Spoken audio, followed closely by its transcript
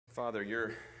Father,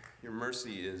 your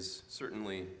mercy is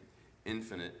certainly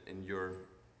infinite, and your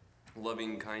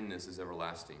loving kindness is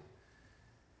everlasting.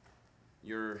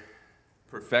 Your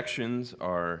perfections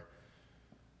are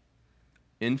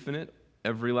infinite,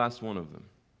 every last one of them.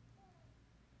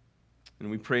 And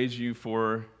we praise you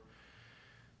for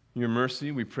your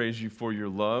mercy. We praise you for your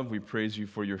love. We praise you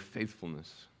for your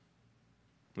faithfulness.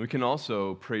 We can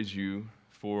also praise you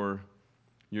for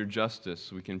your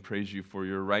justice. We can praise you for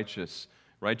your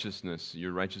righteousness,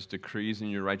 your righteous decrees,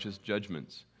 and your righteous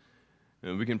judgments.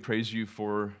 And we can praise you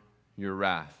for your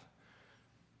wrath.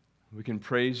 We can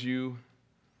praise you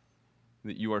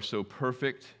that you are so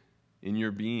perfect in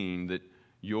your being that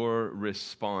your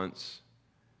response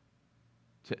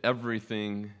to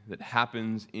everything that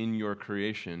happens in your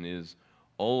creation is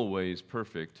always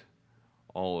perfect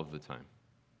all of the time.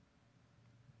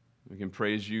 We can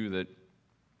praise you that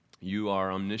you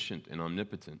are omniscient and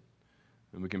omnipotent.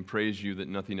 And we can praise you that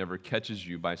nothing ever catches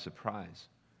you by surprise.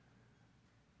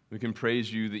 We can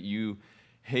praise you that you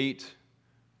hate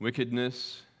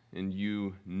wickedness and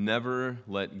you never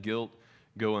let guilt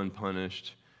go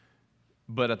unpunished.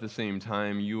 But at the same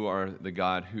time, you are the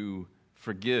God who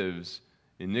forgives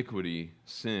iniquity,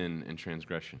 sin, and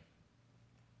transgression.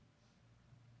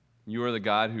 You are the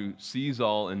God who sees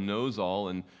all and knows all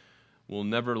and will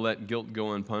never let guilt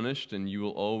go unpunished, and you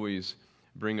will always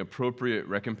bring appropriate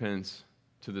recompense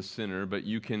to the sinner, but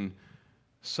you can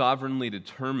sovereignly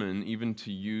determine even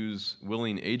to use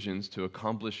willing agents to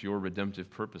accomplish your redemptive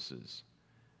purposes.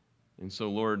 And so,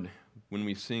 Lord, when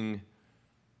we sing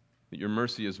that your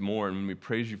mercy is more, and when we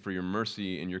praise you for your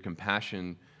mercy and your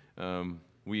compassion,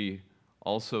 we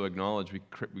also acknowledge,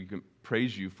 we can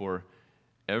praise you for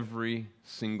every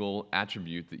single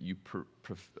attribute that you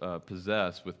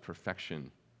possess with perfection.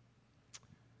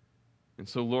 And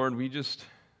so, Lord, we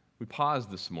pause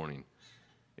this morning,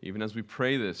 even as we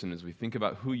pray this and as we think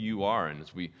about who you are, and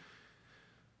as we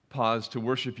pause to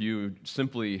worship you,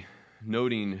 simply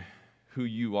noting who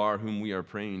you are, whom we are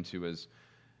praying to, as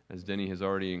Denny has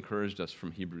already encouraged us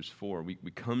from Hebrews 4. We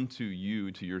come to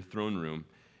you, to your throne room,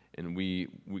 and we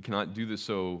cannot do this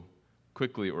so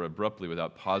quickly or abruptly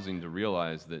without pausing to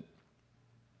realize that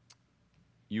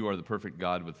you are the perfect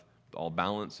God with all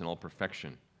balance and all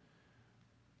perfection.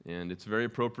 And it's very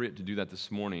appropriate to do that this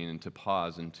morning and to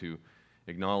pause and to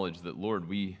acknowledge that, Lord,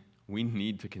 we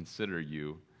need to consider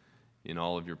you in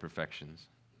all of your perfections.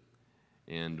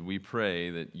 And we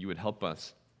pray that you would help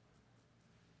us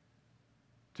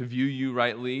to view you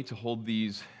rightly, to hold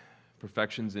these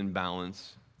perfections in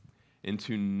balance, and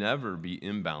to never be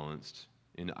imbalanced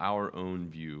in our own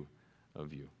view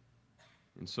of you.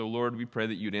 And so, Lord, we pray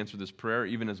that you'd answer this prayer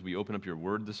even as we open up your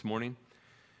word this morning.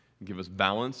 Give us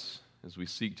balance as we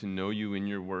seek to know you in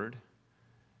your word,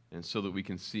 and so that we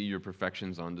can see your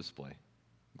perfections on display.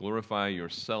 Glorify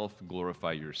yourself,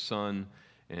 glorify your Son,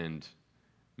 and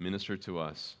minister to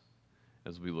us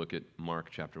as we look at Mark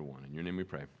chapter 1. In your name we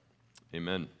pray.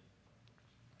 Amen.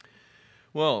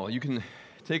 Well, you can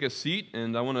take a seat,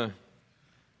 and I want to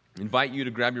invite you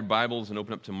to grab your Bibles and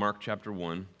open up to Mark chapter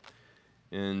 1.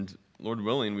 And Lord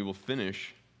willing, we will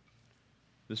finish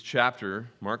this chapter,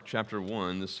 Mark chapter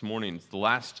 1, this morning. It's the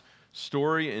last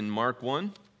story in Mark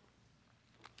 1.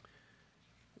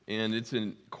 And it's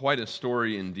quite a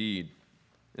story indeed.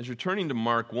 As you're turning to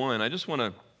Mark 1, I just want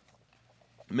to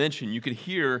mention, you could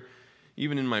hear,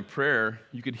 even in my prayer,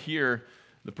 you could hear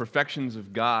the perfections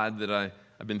of God that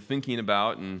I've been thinking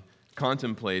about and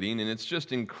contemplating, and it's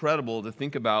just incredible to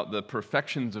think about the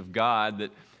perfections of God,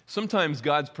 that sometimes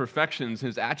God's perfections,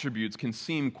 his attributes, can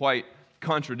seem quite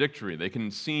contradictory. They can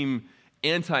seem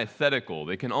antithetical.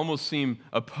 They can almost seem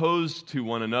opposed to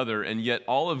one another, and yet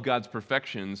all of God's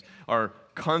perfections are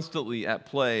constantly at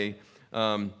play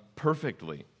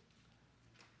perfectly.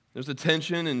 There's a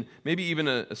tension and maybe even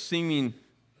a seemingly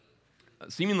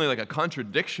like a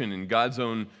contradiction in God's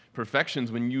own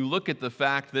perfections when you look at the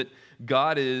fact that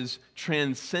God is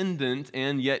transcendent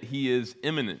and yet he is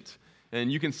immanent. And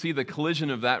you can see the collision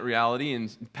of that reality in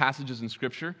passages in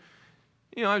Scripture.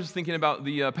 You know, I was just thinking about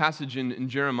the passage in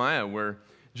Jeremiah where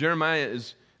Jeremiah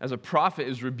is, as a prophet,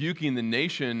 is rebuking the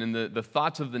nation, and the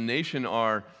thoughts of the nation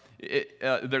are,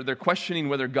 they're questioning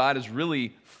whether God is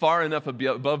really far enough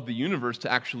above the universe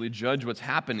to actually judge what's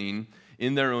happening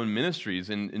in their own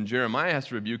ministries. And Jeremiah has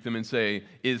to rebuke them and say,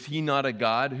 is he not a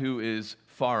God who is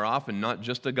far off and not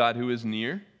just a God who is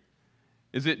near?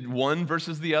 Is it one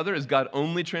versus the other? Is God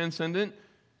only transcendent,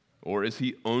 or is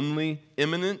he only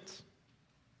immanent?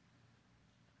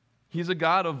 He's a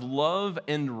God of love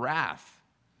and wrath,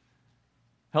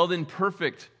 held in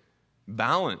perfect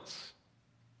balance.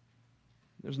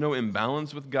 There's no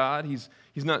imbalance with God. He's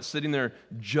not sitting there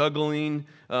juggling,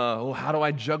 how do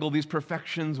I juggle these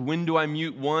perfections? When do I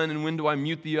mute one and when do I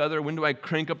mute the other? When do I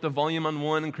crank up the volume on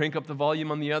one and crank up the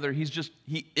volume on the other?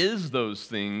 He is those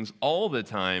things all the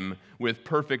time with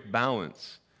perfect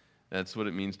balance. That's what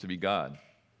it means to be God.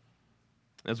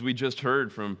 As we just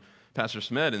heard from Pastor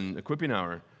Smed in Equipping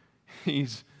Hour,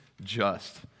 he's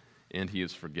just and he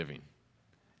is forgiving.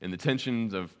 And the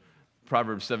tensions of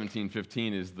Proverbs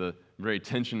 17:15 is the very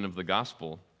tension of the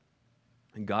gospel.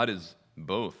 And God is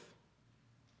both.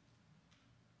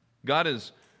 God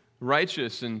is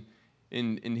righteous and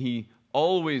he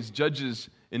always judges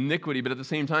iniquity, but at the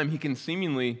same time, he can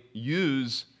seemingly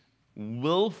use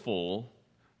willful,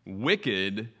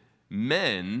 wicked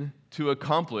men to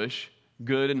accomplish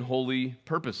good and holy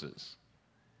purposes.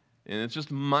 And it's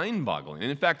just mind-boggling.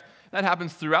 And in fact, that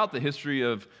happens throughout the history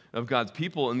of God's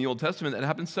people in the Old Testament. That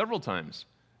happens several times.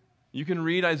 You can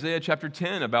read Isaiah chapter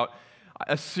 10 about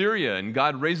Assyria, and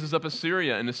God raises up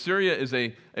Assyria. And Assyria is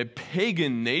a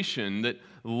pagan nation that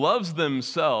loves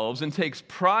themselves and takes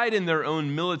pride in their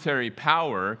own military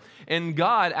power. And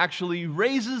God actually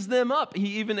raises them up.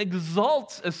 He even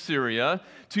exalts Assyria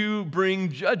to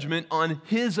bring judgment on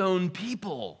his own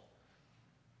people.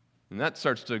 And that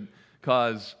starts to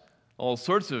cause all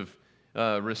sorts of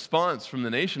response from the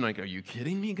nation, like, are you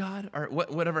kidding me, God? Or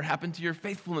whatever happened to your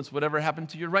faithfulness? Whatever happened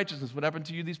to your righteousness? What happened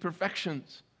to you, these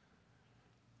perfections?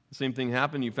 The same thing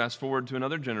happened. You fast forward to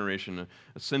another generation,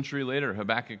 a century later,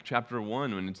 Habakkuk chapter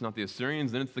 1, when it's not the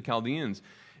Assyrians, then it's the Chaldeans.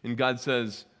 And God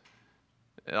says,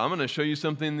 I'm going to show you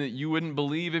something that you wouldn't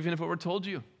believe even if it were told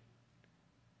you.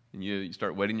 And you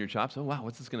start wetting your chops. Oh, wow,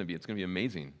 what's this going to be? It's going to be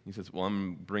amazing. He says, well,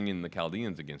 I'm bringing the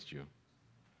Chaldeans against you.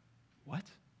 What?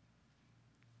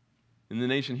 And the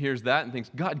nation hears that and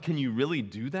thinks, God, can you really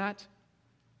do that?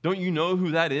 Don't you know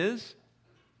who that is?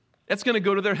 That's going to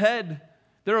go to their head.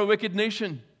 They're a wicked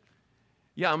nation.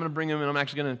 Yeah, I'm going to bring them and I'm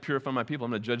actually going to purify my people.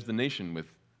 I'm going to judge the nation with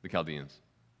the Chaldeans.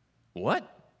 What?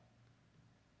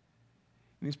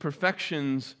 And these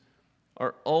perfections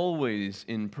are always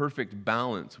in perfect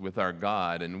balance with our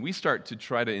God, and we start to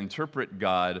try to interpret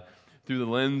God through the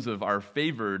lens of our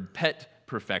favored pet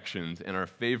perfections and our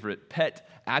favorite pet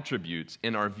attributes,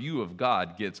 and our view of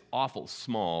God gets awful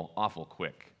small, awful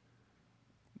quick.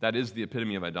 That is the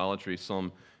epitome of idolatry.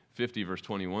 Psalm 50, verse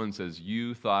 21 says,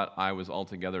 you thought I was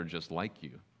altogether just like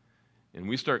you. And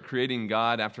we start creating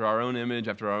God after our own image,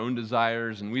 after our own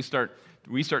desires, and we start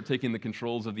taking the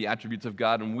controls of the attributes of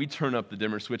God, and we turn up the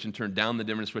dimmer switch and turn down the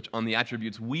dimmer switch on the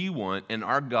attributes we want, and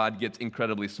our God gets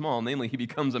incredibly small. Namely, he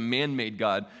becomes a man-made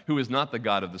God who is not the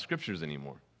God of the Scriptures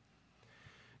anymore.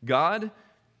 God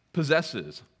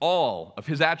possesses all of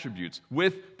his attributes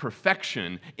with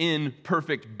perfection in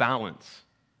perfect balance.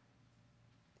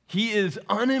 He is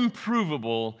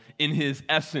unimprovable in his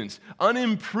essence,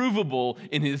 unimprovable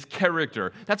in his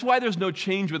character. That's why there's no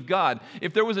change with God.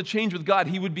 If there was a change with God,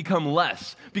 he would become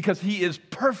less because he is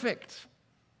perfect.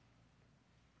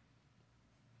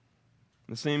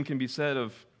 The same can be said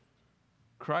of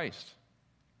Christ.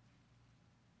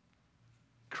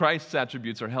 Christ's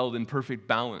attributes are held in perfect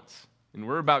balance. And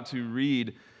we're about to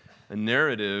read a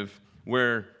narrative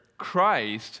where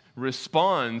Christ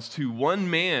responds to one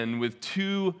man with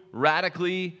two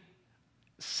radically,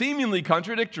 seemingly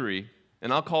contradictory,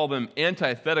 and I'll call them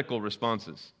antithetical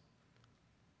responses.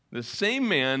 The same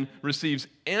man receives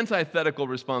antithetical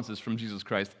responses from Jesus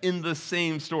Christ in the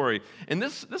same story. And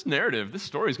this narrative, this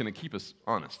story is going to keep us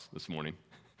honest this morning.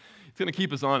 It's going to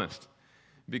keep us honest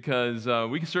because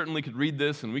we certainly could read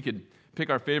this and we could pick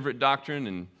our favorite doctrine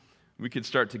and we could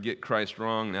start to get Christ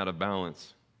wrong and out of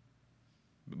balance.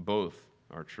 But both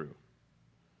are true.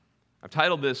 I've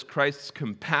titled this Christ's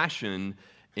Compassion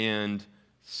and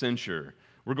Censure.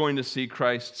 We're going to see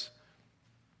Christ's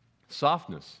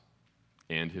softness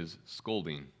and his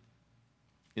scolding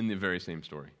in the very same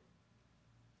story.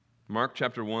 Mark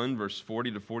chapter 1, verse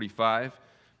 40 to 45,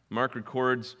 Mark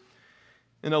records,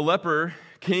 and a leper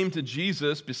came to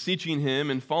Jesus, beseeching him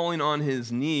and falling on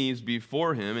his knees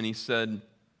before him, and he said,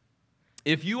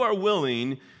 if you are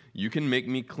willing, you can make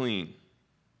me clean.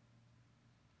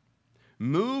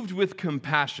 Moved with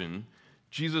compassion,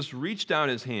 Jesus reached out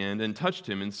his hand and touched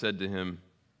him and said to him,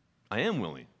 I am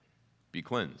willing, be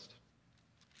cleansed.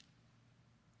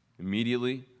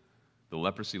 Immediately, the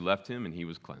leprosy left him and he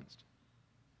was cleansed.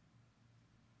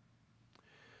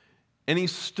 And he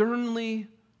sternly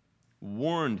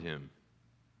warned him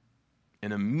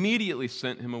and immediately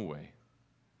sent him away.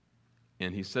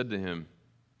 And he said to him,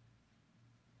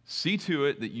 see to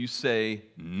it that you say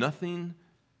nothing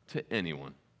to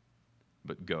anyone.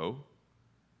 But go,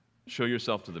 show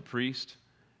yourself to the priest,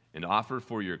 and offer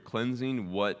for your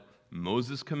cleansing what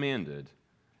Moses commanded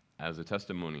as a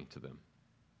testimony to them."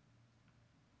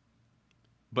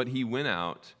 But he went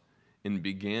out and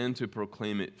began to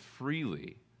proclaim it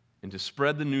freely and to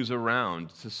spread the news around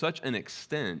to such an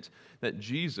extent that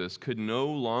Jesus could no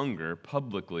longer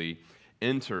publicly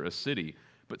enter a city,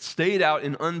 but stayed out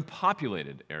in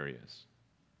unpopulated areas.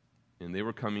 And they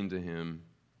were coming to him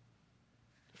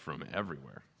from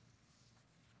everywhere.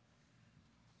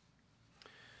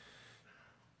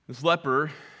 This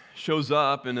leper shows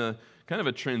up in a kind of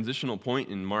a transitional point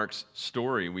in Mark's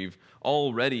story. We've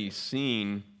already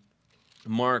seen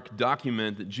Mark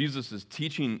document that Jesus'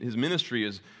 teaching, his ministry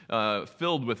is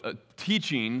filled with a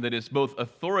teaching that is both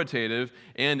authoritative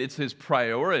and it's his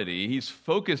priority. He's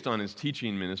focused on his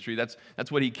teaching ministry. That's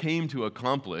what he came to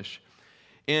accomplish.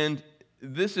 And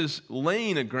this is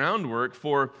laying a groundwork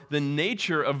for the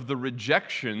nature of the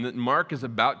rejection that Mark is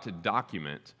about to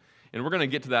document. And we're going to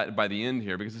get to that by the end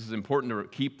here because this is important to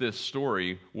keep this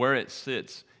story where it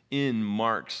sits in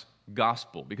Mark's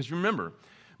gospel. Because remember,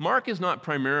 Mark is not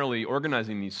primarily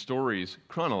organizing these stories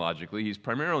chronologically. He's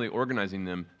primarily organizing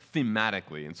them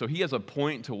thematically. And so he has a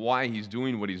point to why he's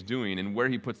doing what he's doing and where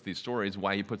he puts these stories,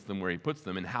 why he puts them where he puts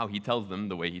them, and how he tells them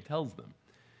the way he tells them.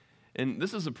 And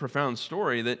this is a profound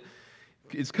story that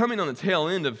is coming on the tail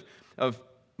end of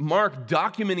Mark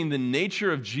documenting the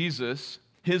nature of Jesus,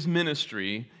 his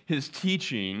ministry, his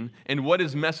teaching, and what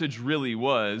his message really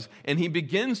was. And he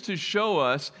begins to show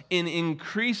us in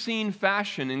increasing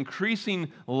fashion,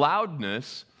 increasing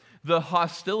loudness, the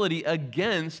hostility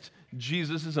against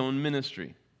Jesus' own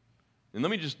ministry. And let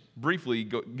me just briefly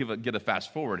get a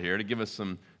fast forward here to give us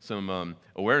some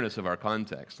awareness of our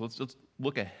context. Let's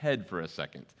look ahead for a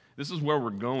second. This is where we're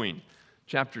going.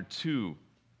 Chapter 2,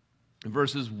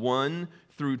 verses 1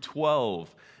 through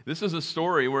 12. This is a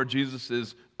story where Jesus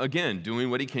is, again, doing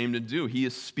what he came to do. He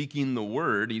is speaking the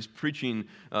word. He's preaching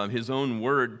his own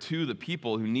word to the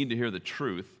people who need to hear the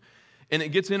truth. And it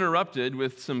gets interrupted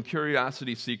with some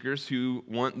curiosity seekers who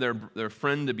want their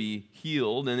friend to be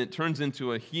healed, and it turns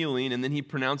into a healing, and then he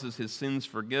pronounces his sins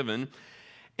forgiven.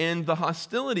 And the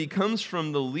hostility comes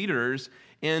from the leaders,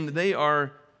 and they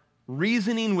are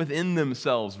reasoning within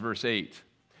themselves, verse 8.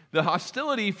 The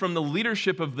hostility from the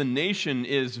leadership of the nation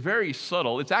is very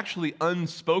subtle. It's actually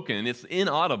unspoken. It's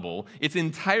inaudible. It's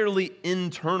entirely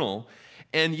internal,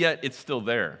 and yet it's still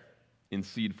there in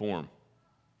seed form.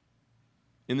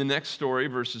 In the next story,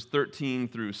 verses 13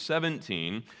 through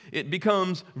 17, it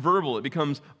becomes verbal, it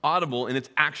becomes audible, and it's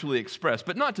actually expressed.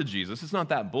 But not to Jesus. It's not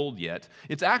that bold yet.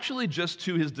 It's actually just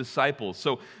to his disciples.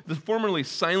 So the formerly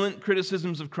silent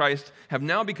criticisms of Christ have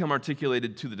now become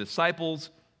articulated to the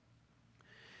disciples.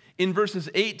 In verses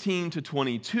 18 to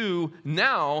 22,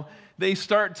 now they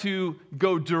start to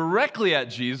go directly at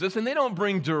Jesus, and they don't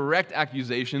bring direct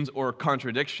accusations or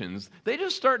contradictions. They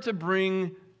just start to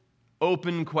bring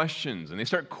open questions, and they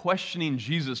start questioning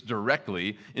Jesus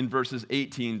directly in verses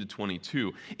 18 to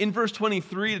 22. In verse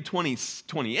 23 to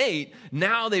 28,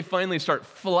 now they finally start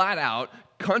flat out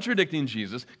contradicting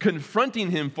Jesus,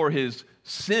 confronting him for his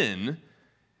sin,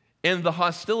 and the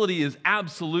hostility is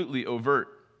absolutely overt.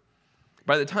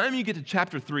 By the time you get to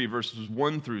chapter 3, verses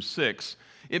 1 through 6,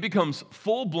 it becomes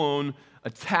full-blown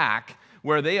attack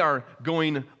where they are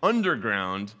going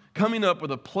underground, coming up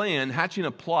with a plan, hatching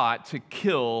a plot to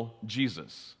kill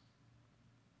Jesus.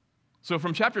 So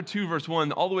from chapter 2, verse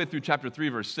 1, all the way through chapter 3,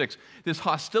 verse 6, this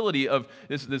hostility of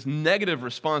this negative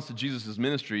response to Jesus'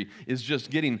 ministry is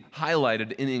just getting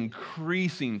highlighted in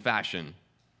increasing fashion.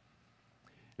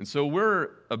 And so we're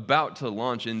about to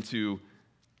launch into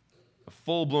a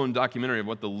full-blown documentary of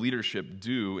what the leadership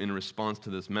do in response to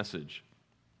this message.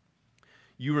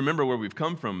 You remember where we've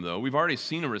come from, though. We've already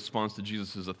seen a response to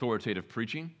Jesus' authoritative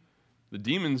preaching. The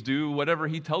demons do whatever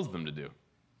he tells them to do.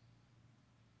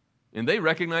 And they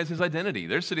recognize his identity.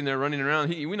 They're sitting there running around.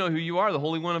 We know who you are, the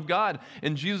Holy One of God.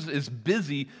 And Jesus is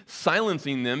busy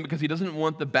silencing them because he doesn't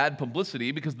want the bad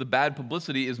publicity, because the bad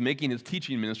publicity is making his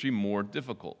teaching ministry more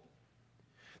difficult.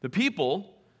 The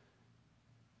people,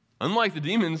 unlike the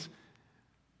demons,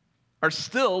 are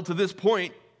still, to this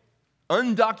point,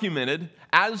 undocumented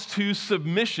as to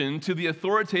submission to the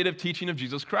authoritative teaching of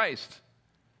Jesus Christ.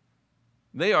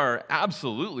 They are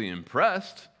absolutely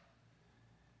impressed.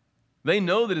 They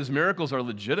know that his miracles are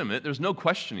legitimate. There's no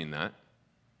questioning that.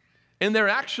 And they're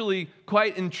actually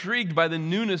quite intrigued by the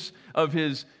newness of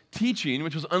his teaching,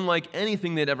 which was unlike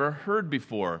anything they'd ever heard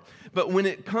before. But when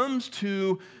it comes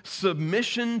to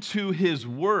submission to his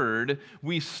word,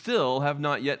 we still have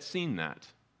not yet seen that.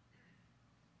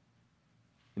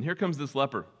 And here comes this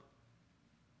leper.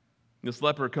 This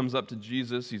leper comes up to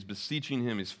Jesus. He's beseeching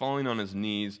him. He's falling on his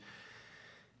knees.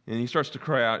 And he starts to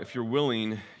cry out, if you're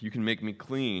willing, you can make me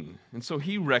clean. And so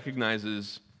he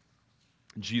recognizes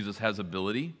Jesus has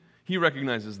ability. He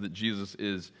recognizes that Jesus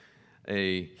is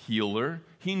a healer.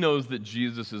 He knows that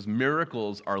Jesus'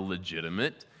 miracles are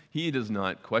legitimate. He does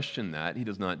not question that. He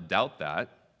does not doubt that.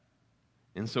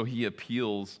 And so he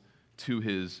appeals to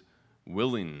his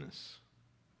willingness.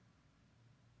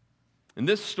 And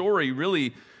this story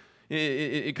really,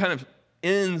 it kind of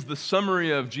ends the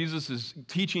summary of Jesus'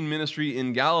 teaching ministry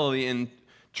in Galilee and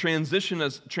transition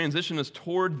us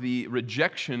toward the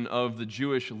rejection of the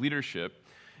Jewish leadership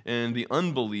and the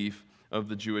unbelief of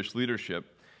the Jewish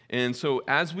leadership. And so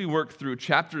as we work through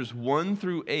chapters 1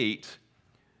 through 8,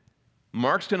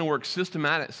 Mark's going to work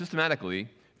systematically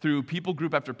through people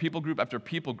group after people group after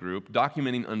people group,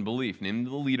 documenting unbelief, naming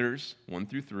the leaders, 1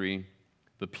 through 3,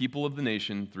 the people of the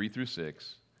nation, 3 through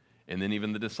 6, and then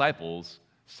even the disciples,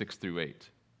 6 through 8.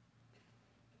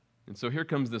 And so here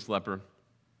comes this leper.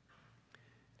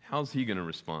 How's he going to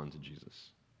respond to Jesus?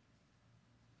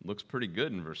 Looks pretty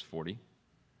good in verse 40.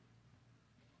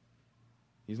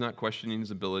 He's not questioning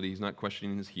his ability. He's not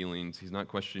questioning his healings. He's not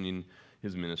questioning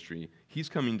his ministry. He's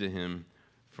coming to him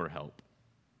for help.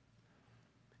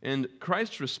 And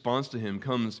Christ's response to him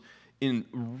comes in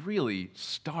really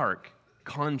stark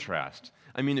contrast.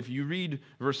 I mean, if you read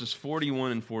verses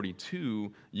 41 and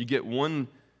 42, you get one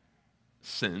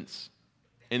sense.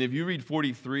 And if you read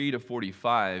 43 to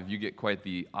 45, you get quite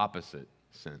the opposite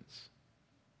sense.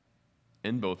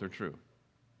 And both are true.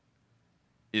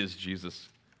 Is Jesus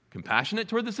compassionate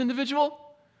toward this individual?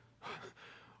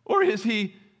 Or is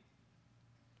he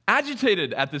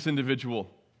agitated at this individual?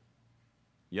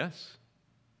 Yes.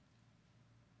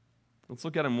 Let's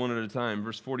look at them one at a time.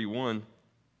 Verse 41.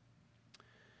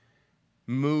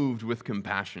 Moved with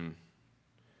compassion.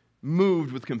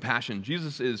 Moved with compassion.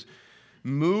 Jesus is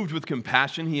moved with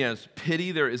compassion. He has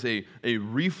pity. There is a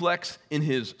reflex in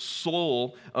his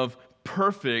soul of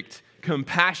perfect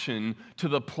compassion to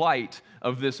the plight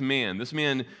of this man. This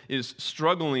man is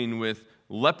struggling with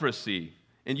leprosy.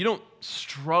 And you don't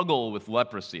struggle with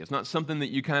leprosy. It's not something that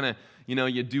you kind of,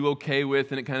 you do okay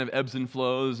with and it kind of ebbs and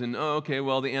flows and, oh, okay,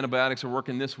 well, the antibiotics are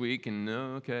working this week and,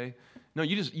 oh, okay. No,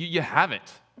 you have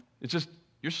it. It's just,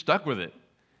 you're stuck with it.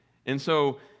 And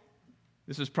so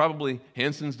this is probably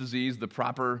Hansen's disease, the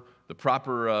proper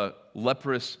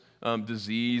leprous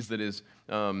disease that is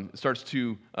starts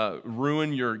to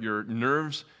ruin your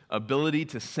nerves' ability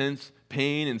to sense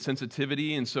pain and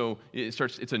sensitivity, and so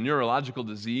it's a neurological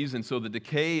disease, and so the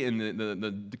decay and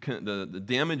the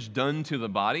damage done to the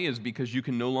body is because you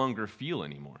can no longer feel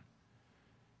anymore.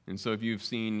 And so if you've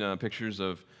seen pictures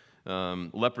of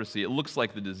leprosy, it looks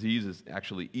like the disease is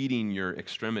actually eating your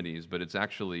extremities, but it's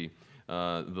actually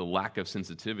the lack of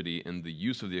sensitivity and the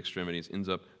use of the extremities ends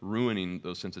up ruining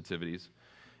those sensitivities.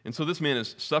 And so this man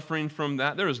is suffering from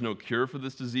that. There is no cure for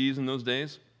this disease in those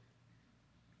days.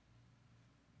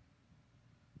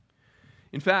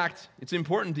 In fact, it's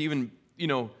important to even,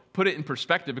 put it in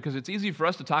perspective because it's easy for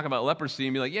us to talk about leprosy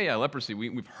and be like, yeah, leprosy,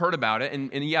 we've heard about it.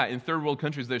 And yeah, in third world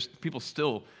countries, there's people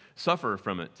still suffer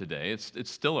from it today.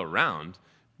 It's still around.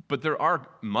 But there are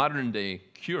modern day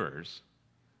cures.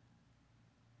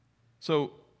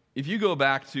 So if you go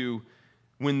back to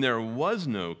when there was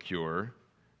no cure,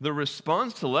 the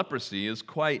response to leprosy is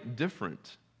quite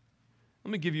different.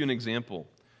 Let me give you an example.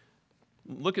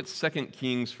 Look at 2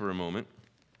 Kings for a moment.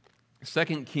 2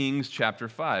 Kings chapter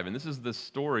 5, and this is the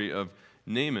story of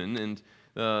Naaman and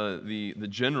the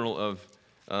general of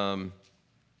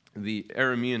the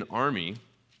Aramean army,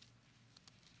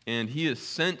 and he is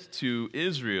sent to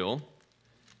Israel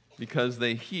because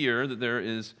they hear that there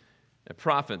is a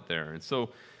prophet there. And so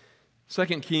 2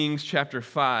 Kings chapter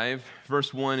 5,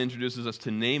 verse 1 introduces us to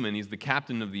Naaman. He's the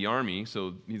captain of the army,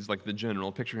 so he's like the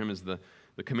general. Picture him as the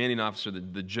commanding officer,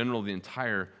 the general of the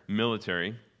entire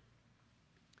military.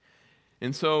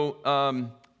 And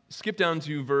so skip down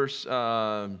to verse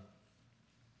 4.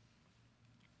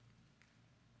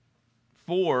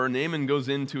 Naaman goes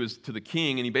into to the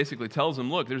king, and he basically tells him,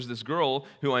 look, there's this girl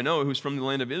who I know who's from the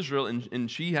land of Israel,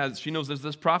 and she knows there's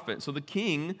this prophet. So the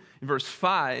king, in verse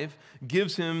 5,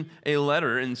 gives him a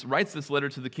letter and writes this letter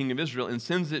to the king of Israel and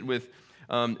sends it with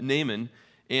Naaman.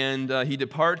 And he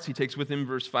departs. He takes with him,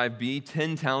 verse 5b,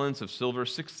 10 talents of silver,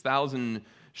 6,000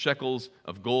 shekels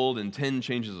of gold, and 10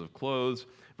 changes of clothes.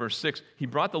 Verse 6, he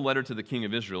brought the letter to the king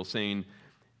of Israel, saying,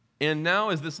 and now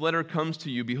as this letter comes to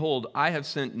you, behold, I have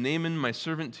sent Naaman my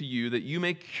servant to you that you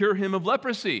may cure him of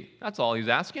leprosy. That's all he's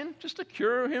asking, just to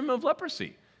cure him of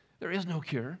leprosy. There is no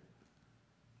cure.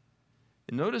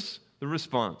 And notice the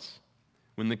response.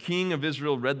 When the king of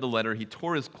Israel read the letter, he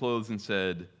tore his clothes and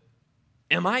said,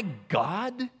 am I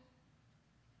God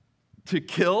to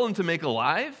kill and to make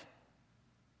alive?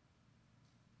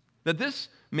 That this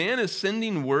man is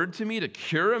sending word to me to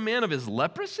cure a man of his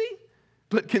leprosy?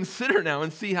 But consider now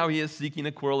and see how he is seeking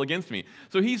a quarrel against me.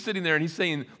 So he's sitting there and he's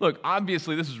saying, look,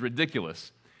 obviously this is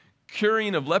ridiculous.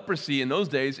 Curing of leprosy in those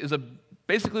days is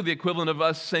basically the equivalent of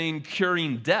us saying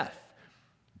curing death.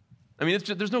 I mean,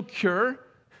 there's no cure.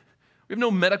 We have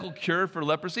no medical cure for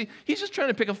leprosy. He's just trying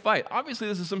to pick a fight. Obviously,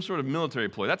 this is some sort of military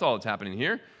ploy. That's all that's happening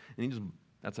here. And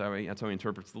that's how he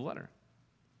interprets the letter.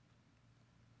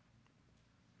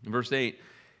 In verse 8,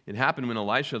 it happened when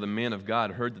Elisha, the man of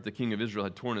God, heard that the king of Israel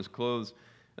had torn his clothes.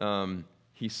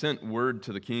 He sent word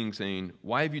to the king saying,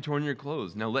 "Why have you torn your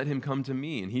clothes? Now let him come to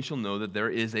me, and he shall know that there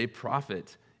is a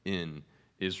prophet in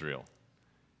Israel."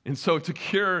 And so to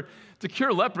cure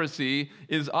leprosy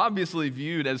is obviously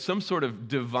viewed as some sort of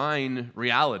divine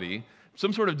reality,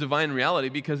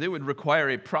 because it would require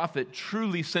a prophet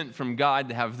truly sent from God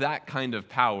to have that kind of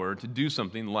power to do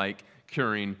something like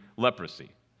curing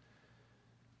leprosy.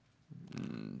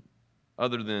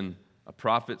 Other than a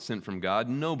prophet sent from God,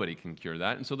 nobody can cure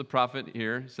that. And so the prophet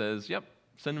here says, yep,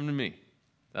 send him to me.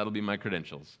 That'll be my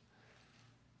credentials.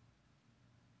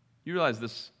 You realize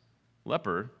this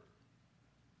leper,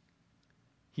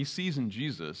 he sees in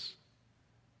Jesus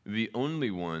the only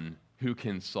one who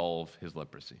can solve his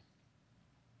leprosy.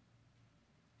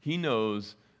 He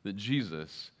knows that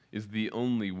Jesus is the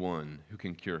only one who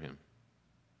can cure him.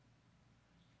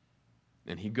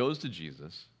 And he goes to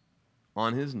Jesus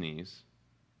on his knees,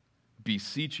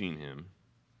 beseeching him.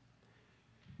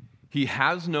 He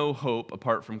has no hope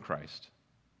apart from Christ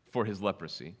for his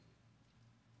leprosy.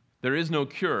 There is no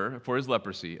cure for his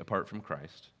leprosy apart from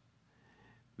Christ.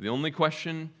 The only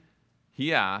question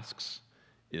he asks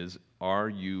is, are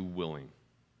you willing?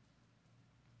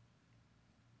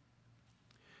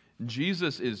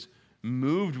 Jesus is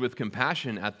moved with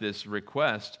compassion at this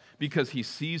request because he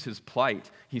sees his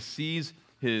plight. He sees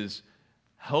his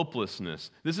helplessness.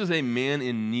 This is a man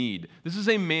in need. This is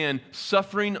a man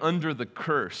suffering under the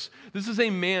curse. This is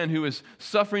a man who is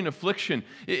suffering affliction.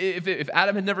 If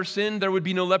Adam had never sinned, there would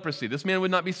be no leprosy. This man would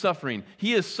not be suffering.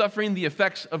 He is suffering the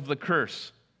effects of the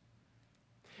curse.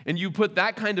 And you put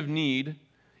that kind of need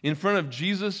in front of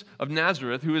Jesus of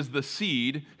Nazareth, who is the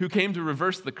seed, who came to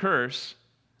reverse the curse.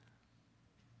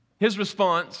 His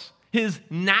response, his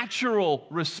natural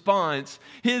response,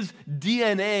 his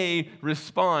DNA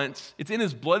response, it's in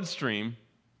his bloodstream,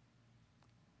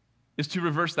 is to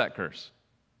reverse that curse,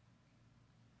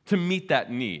 to meet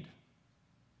that need,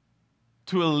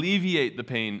 to alleviate the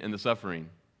pain and the suffering.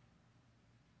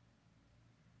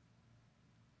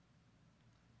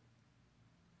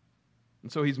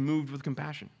 And so he's moved with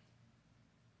compassion.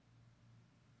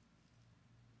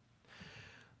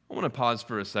 I want to pause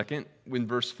for a second in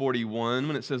verse 41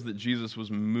 when it says that Jesus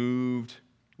was moved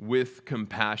with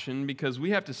compassion, because we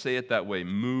have to say it that way,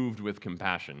 moved with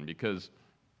compassion, because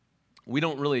we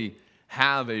don't really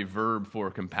have a verb for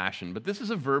compassion, but this is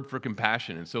a verb for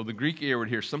compassion. And so the Greek ear would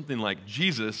hear something like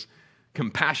Jesus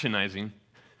compassionizing.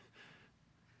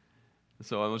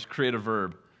 So let's create a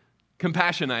verb.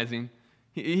 Compassionizing.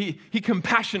 He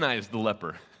compassionized the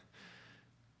leper.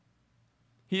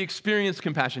 He experienced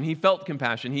compassion. He felt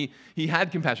compassion. He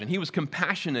had compassion. He was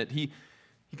compassionate. He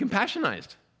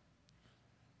compassionized.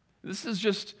 This is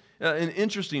just an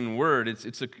interesting word.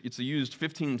 It's used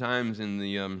 15 times in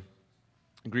the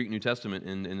Greek New Testament,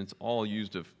 and it's all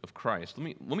used of Christ.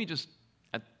 Let me just,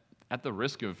 at the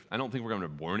risk of, I don't think we're going to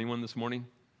bore anyone this morning,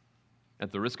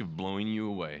 at the risk of blowing you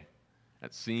away,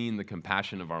 at seeing the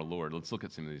compassion of our Lord, let's look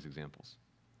at some of these examples.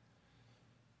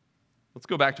 Let's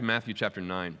go back to Matthew chapter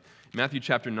 9. Matthew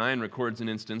chapter 9 records an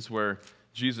instance where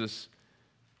Jesus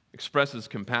expresses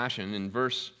compassion. In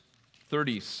verse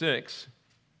 36,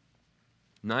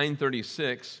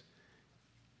 9:36,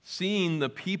 seeing the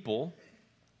people,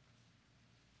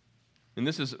 and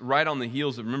this is right on the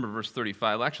heels of, remember verse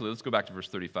 35. Actually, let's go back to verse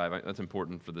 35. That's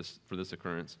important for this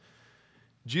occurrence.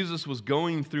 Jesus was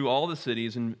going through all the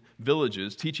cities and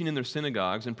villages, teaching in their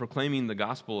synagogues and proclaiming the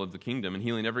gospel of the kingdom and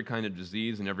healing every kind of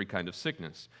disease and every kind of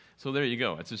sickness. So there you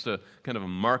go. It's just a kind of a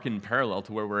Markan parallel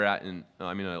to where we're at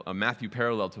a Matthew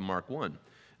parallel to Mark 1.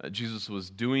 Jesus was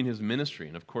doing his ministry,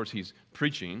 and of course he's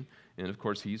preaching, and of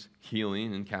course he's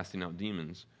healing and casting out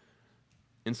demons.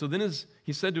 And so then as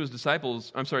he said to his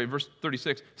disciples, verse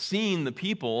 36, seeing the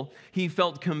people, he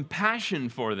felt compassion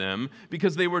for them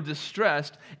because they were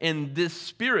distressed and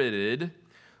dispirited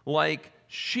like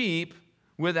sheep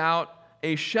without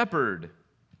a shepherd.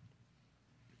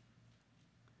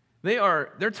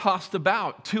 They're tossed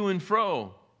about to and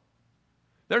fro.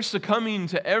 They're succumbing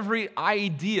to every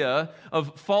idea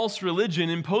of false religion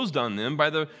imposed on them by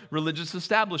the religious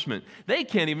establishment. They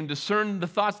can't even discern the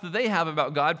thoughts that they have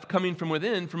about God coming from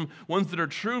within, from ones that are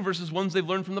true versus ones they've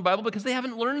learned from the Bible, because they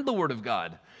haven't learned the Word of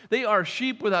God. They are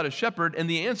sheep without a shepherd, and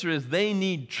the answer is they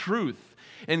need truth.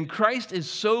 And Christ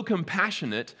is so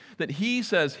compassionate that he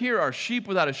says, here are sheep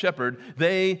without a shepherd.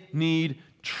 They need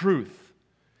truth.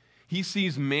 He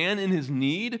sees man in his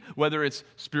need, whether it's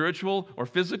spiritual or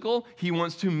physical. He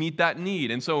wants to meet that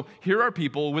need. And so here are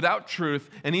people without truth,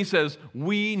 and he says,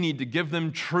 we need to give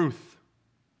them truth.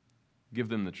 Give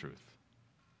them the truth.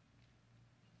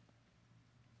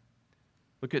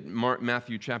 Look at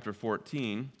Matthew chapter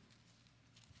 14,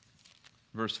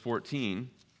 verse 14.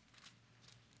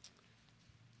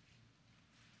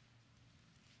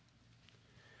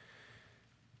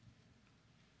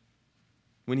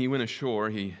 When he went ashore,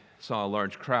 he saw a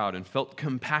large crowd and felt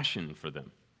compassion for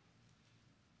them.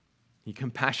 He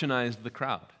compassionized the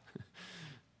crowd.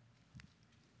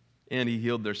 And he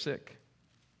healed their sick.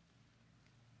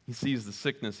 He sees the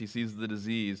sickness, he sees the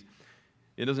disease.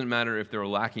 It doesn't matter if they're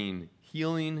lacking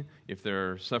healing, if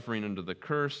they're suffering under the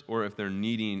curse, or if they're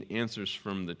needing answers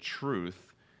from the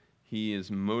truth. He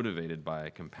is motivated by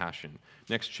compassion.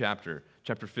 Next chapter,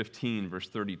 chapter 15, verse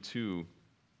 32.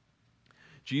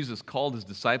 Jesus called his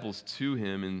disciples to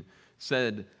him and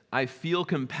said, I feel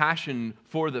compassion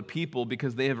for the people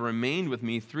because they have remained with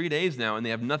me 3 days now and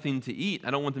they have nothing to eat. I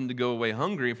don't want them to go away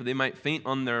hungry, for they might faint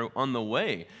on the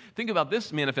way. Think about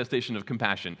this manifestation of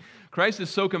compassion. Christ is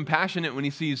so compassionate when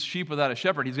he sees sheep without a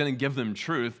shepherd, he's going to give them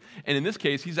truth. And in this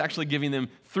case, he's actually giving them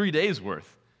 3 days'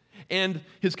 worth. And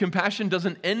his compassion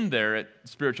doesn't end there at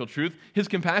spiritual truth. His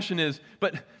compassion is,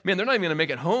 but man, they're not even going to make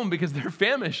it home because they're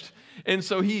famished. And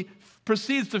so he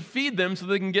proceeds to feed them so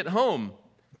they can get home.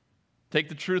 Take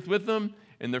the truth with them,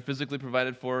 and they're physically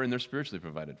provided for, and they're spiritually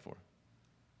provided for.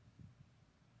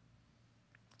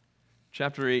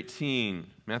 Chapter 18,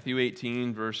 Matthew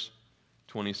 18, verse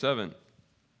 27.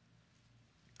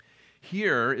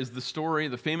 Here is the story,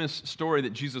 the famous story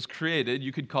that Jesus created.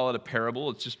 You could call it a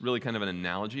parable. It's just really kind of an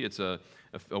analogy. It's a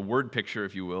word picture,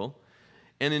 if you will.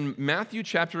 And in Matthew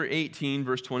chapter 18,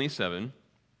 verse 27,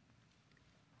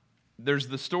 there's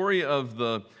the story of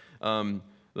the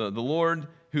Lord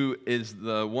who is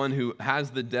the one who has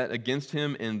the debt against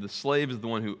him, and the slave is the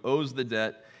one who owes the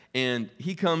debt. And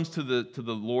he comes to the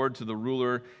Lord, to the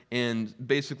ruler, and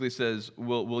basically says,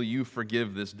 will you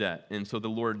forgive this debt? And so the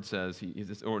Lord says,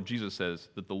 or Jesus says,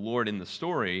 that the Lord in the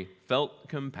story felt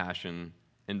compassion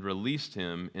and released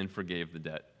him and forgave the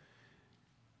debt.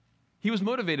 He was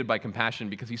motivated by compassion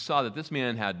because he saw that this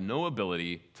man had no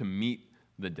ability to meet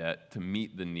the debt, to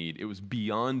meet the need. It was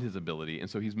beyond his ability, and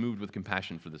so he's moved with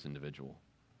compassion for this individual.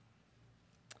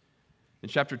 In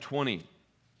chapter 20,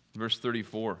 verse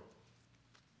 34,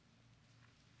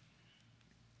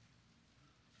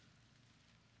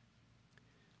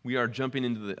 we are jumping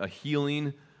into a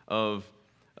healing of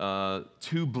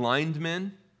 2 blind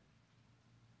men,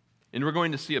 and we're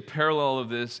going to see a parallel of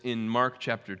this in Mark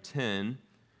chapter 10.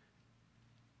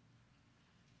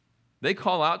 They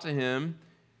call out to him,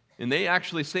 and they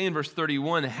actually say in verse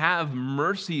 31, have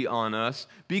mercy on us,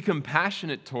 be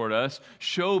compassionate toward us,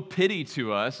 show pity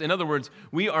to us. In other words,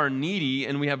 we are needy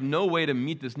and we have no way to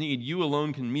meet this need. You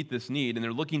alone can meet this need. And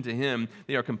they're looking to him.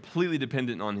 They are completely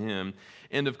dependent on him.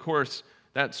 And of course,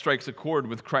 that strikes a chord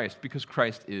with Christ because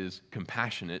Christ is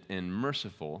compassionate and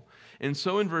merciful. And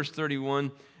so in verse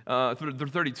 32,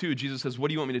 Jesus says, what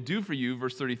do you want me to do for you?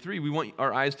 Verse 33, we want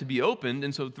our eyes to be opened.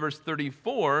 And so verse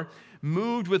 34,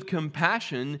 moved with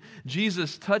compassion,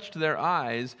 Jesus touched their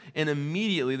eyes, and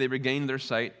immediately they regained their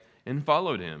sight and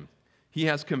followed him. He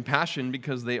has compassion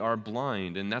because they are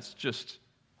blind, and that's just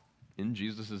in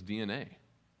Jesus' DNA.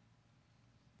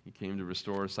 He came to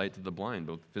restore sight to the blind,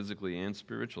 both physically and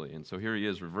spiritually. And so here he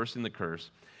is, reversing the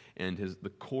curse, and the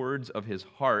cords of his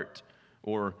heart,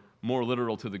 or more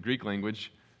literal to the Greek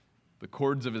language, the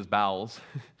cords of his bowels,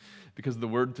 because the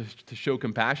word to show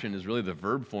compassion is really the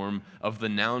verb form of the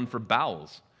noun for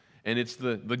bowels. And it's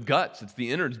the guts, it's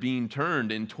the innards being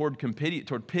turned and toward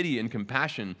pity and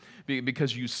compassion,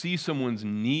 because you see someone's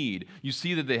need. You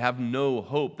see that they have no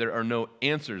hope. There are no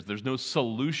answers. There's no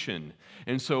solution.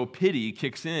 And so pity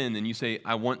kicks in and you say,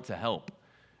 I want to help.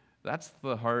 That's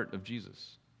the heart of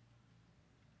Jesus.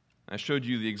 I showed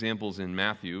you the examples in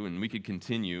Matthew, and we could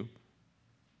continue.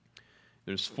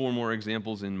 There's 4 more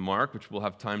examples in Mark, which we'll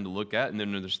have time to look at, and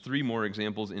then there's 3 more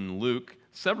examples in Luke.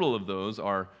 Several of those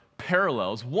are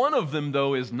parallels. One of them,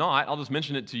 though, is not. I'll just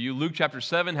mention it to you. Luke chapter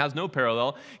 7 has no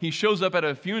parallel. He shows up at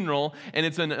a funeral, and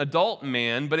it's an adult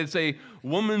man, but it's a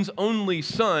woman's only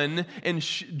son, and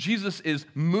Jesus is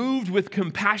moved with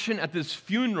compassion at this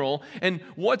funeral. And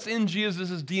what's in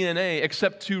Jesus' DNA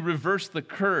except to reverse the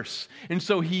curse? And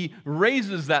so he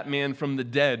raises that man from the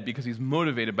dead because he's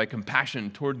motivated by compassion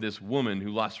toward this woman who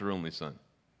lost her only son.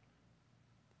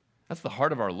 That's the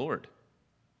heart of our Lord.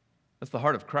 That's the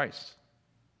heart of Christ.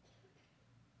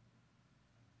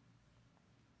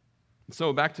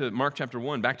 So back to Mark chapter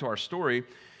 1, back to our story.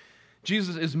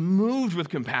 Jesus is moved with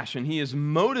compassion. He is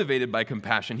motivated by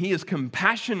compassion. He is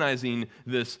compassionizing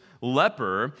this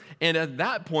leper. And at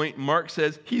that point, Mark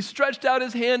says, he stretched out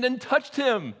his hand and touched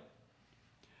him.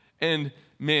 And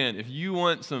man, if you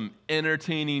want some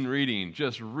entertaining reading,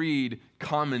 just read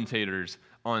commentators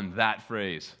on that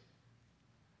phrase.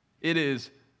 It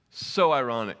is so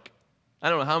ironic. I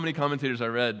don't know how many commentators I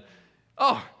read.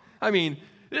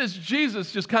 This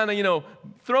Jesus just kind of,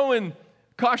 throwing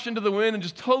caution to the wind and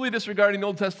just totally disregarding the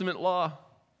Old Testament law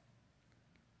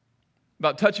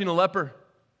about touching a leper.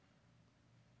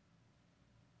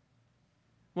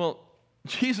 Well,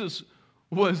 Jesus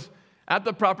was at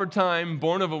the proper time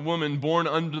born of a woman born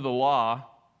under the law,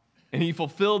 and he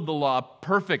fulfilled the law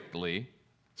perfectly.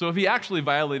 So if he actually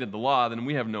violated the law, then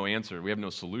we have no answer. We have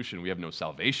no solution. We have no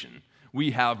salvation.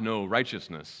 We have no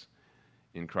righteousness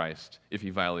in Christ if he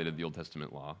violated the Old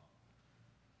Testament law.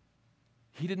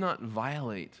 He did not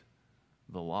violate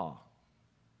the law.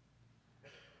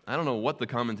 I don't know what the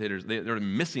commentators, they're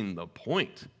missing the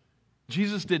point.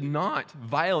 Jesus did not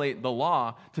violate the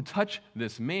law to touch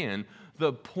this man.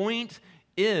 The point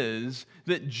is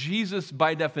that Jesus,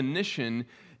 by definition,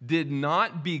 did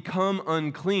not become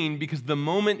unclean because the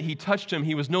moment he touched him,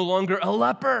 he was no longer a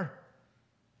leper.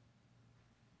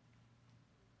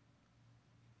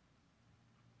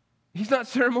 He's not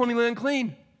ceremonially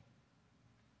unclean.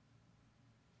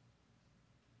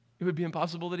 It would be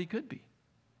impossible that he could be.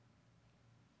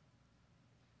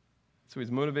 So he's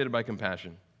motivated by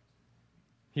compassion.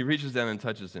 He reaches down and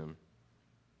touches him.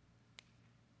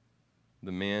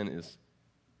 The man is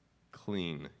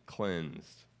clean,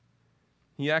 cleansed.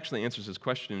 He actually answers his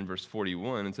question in verse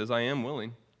 41 and says, I am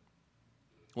willing,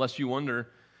 lest you wonder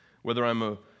whether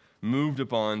I'm moved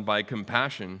upon by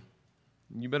compassion.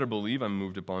 You better believe I'm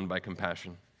moved upon by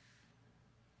compassion.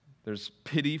 There's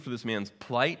pity for this man's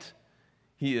plight.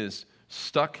 He is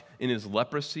stuck in his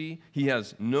leprosy. He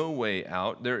has no way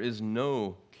out. There is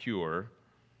no cure.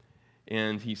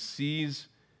 And he sees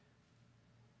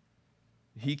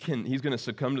he's going to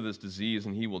succumb to this disease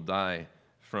and he will die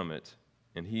from it.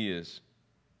 And he is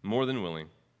more than willing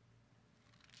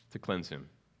to cleanse him.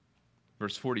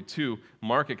 Verse 42,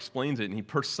 Mark explains it, and he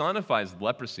personifies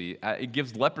leprosy. It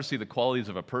gives leprosy the qualities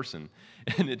of a person.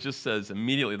 And it just says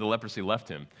immediately the leprosy left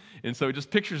him. And so it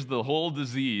just pictures the whole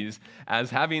disease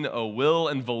as having a will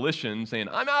and volition, saying,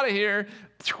 I'm out of here.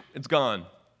 It's gone.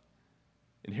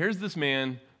 And here's this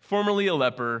man, formerly a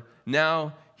leper,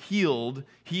 now healed.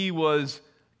 He was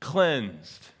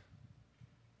cleansed.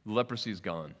 The leprosy is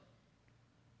gone.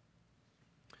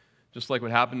 Just like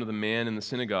what happened to the man in the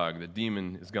synagogue, the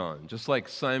demon is gone. Just like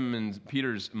Simon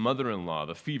Peter's mother-in-law,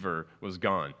 the fever was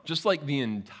gone. Just like the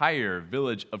entire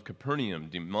village of Capernaum,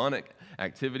 demonic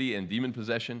activity and demon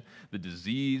possession, the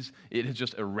disease, it has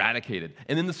just eradicated.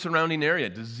 And in the surrounding area,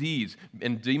 disease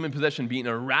and demon possession being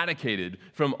eradicated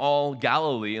from all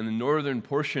Galilee and the northern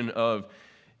portion of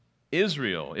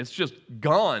Israel. It's just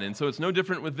gone. And so it's no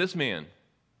different with this man.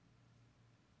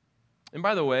 And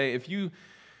by the way, if you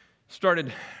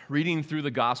started reading through the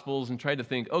Gospels and tried to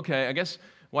think, okay, I guess,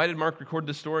 why did Mark record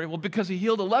this story? Well, because he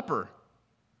healed a leper.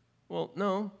 Well,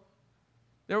 no.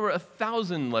 There were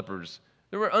 1,000 lepers.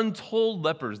 There were untold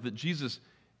lepers that Jesus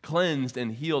cleansed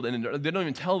and healed, and they don't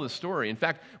even tell the story. In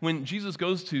fact, when Jesus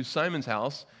goes to Simon's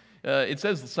house, it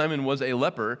says Simon was a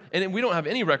leper, and we don't have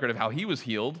any record of how he was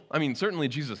healed. I mean, certainly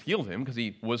Jesus healed him because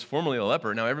he was formerly a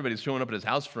leper. Now everybody's showing up at his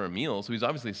house for a meal, so he's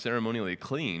obviously ceremonially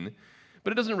clean.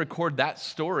 But it doesn't record that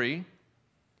story.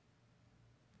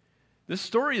 This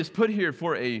story is put here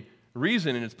for a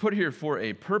reason, and it's put here for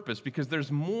a purpose, because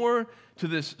there's more to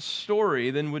this story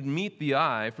than would meet the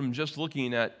eye from just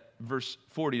looking at verse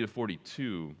 40 to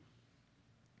 42.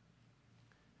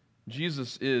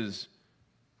 Jesus is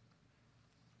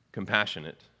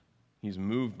compassionate. He's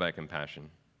moved by compassion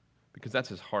because that's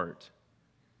his heart.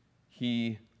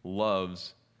 He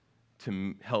loves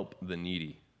to help the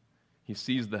needy. He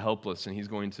sees the helpless, and he's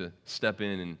going to step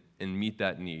in and meet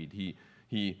that need.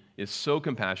 He is so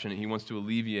compassionate, he wants to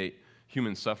alleviate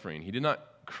human suffering. He did not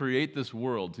create this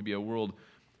world to be a world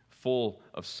full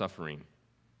of suffering.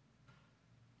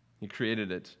 He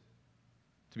created it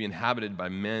to be inhabited by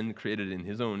men created in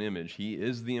his own image. He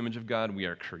is the image of God. We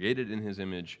are created in his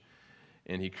image,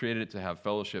 and he created it to have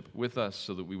fellowship with us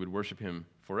so that we would worship him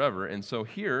forever. And so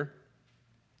here,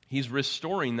 he's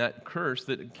restoring that curse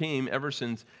that came ever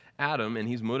since Adam, and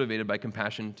he's motivated by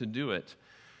compassion to do it.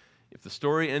 If the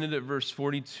story ended at verse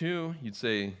 42, you'd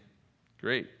say,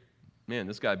 great, man,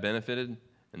 this guy benefited,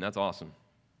 and that's awesome.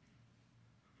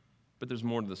 But there's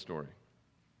more to the story.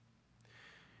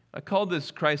 I call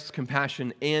this Christ's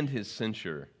compassion and his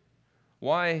censure.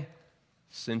 Why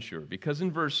censure? Because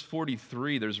in verse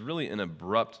 43, there's really an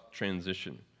abrupt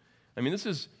transition. I mean,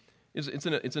 it's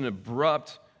an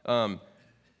abrupt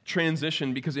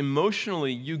transition because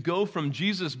emotionally you go from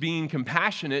Jesus being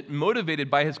compassionate,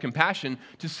 motivated by his compassion,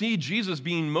 to see Jesus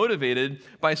being motivated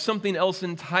by something else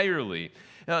entirely.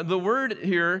 The word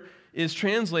here is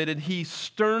translated, he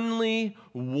sternly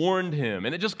warned him.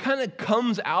 And it just kind of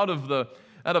comes out of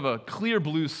a clear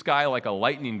blue sky like a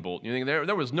lightning bolt. You think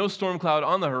there was no storm cloud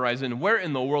on the horizon. Where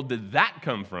in the world did that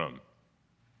come from?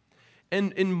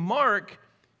 And in Mark,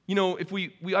 if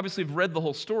we obviously have read the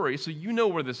whole story, so you know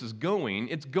where this is going.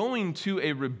 It's going to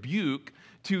a rebuke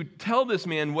to tell this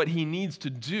man what he needs to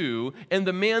do, and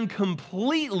the man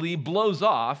completely blows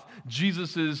off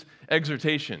Jesus'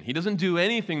 exhortation. He doesn't do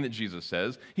anything that Jesus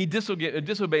says. He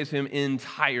disobeys him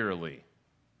entirely.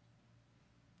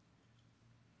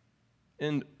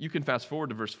 And you can fast forward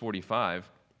to verse 45.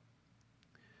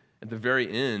 At the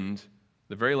very end,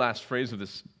 the very last phrase of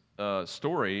this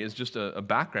story is just a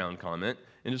background comment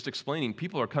and just explaining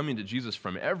people are coming to Jesus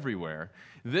from everywhere.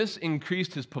 This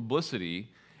increased his publicity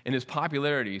and his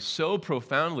popularity so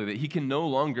profoundly that he can no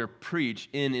longer preach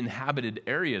in inhabited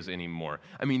areas anymore.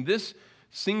 I mean, this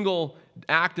single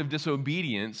act of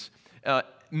disobedience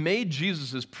made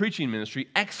Jesus' preaching ministry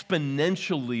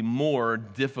exponentially more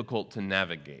difficult to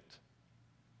navigate.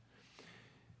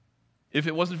 If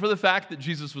it wasn't for the fact that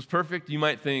Jesus was perfect, you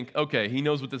might think, okay, he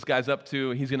knows what this guy's up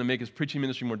to, he's going to make his preaching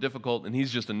ministry more difficult, and he's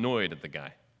just annoyed at the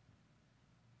guy.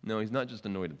 No, he's not just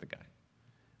annoyed at the guy.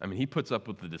 I mean, he puts up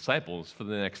with the disciples for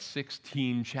the next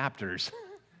 16 chapters.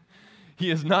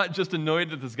 He is not just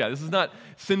annoyed at this guy. This is not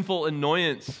sinful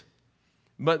annoyance,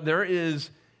 but there is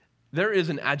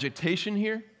an agitation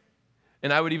here,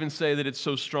 and I would even say that it's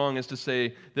so strong as to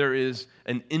say there is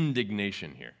an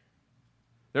indignation here.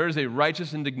 There is a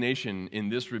righteous indignation in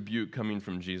this rebuke coming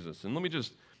from Jesus. And let me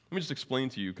just explain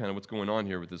to you kind of what's going on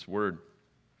here with this word.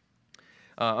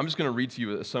 I'm just going to read to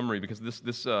you a summary because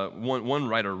this one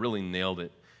writer really nailed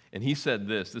it. And he said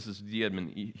this is D.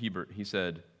 Edmund Hebert. He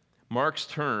said, Mark's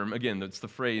term, again, that's the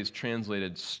phrase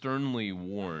translated sternly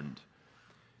warned.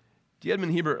 D.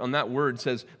 Edmund Hebert on that word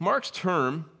says, Mark's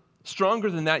term, stronger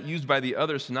than that used by the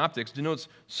other synoptics, denotes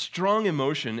strong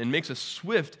emotion and makes a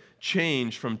swift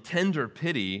change from tender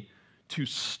pity to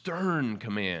stern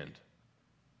command.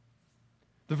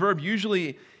 The verb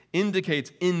usually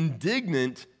indicates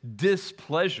indignant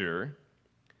displeasure,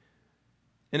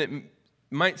 and it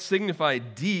might signify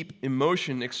deep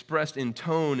emotion expressed in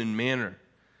tone and manner.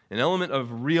 An element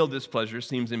of real displeasure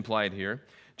seems implied here.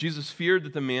 Jesus feared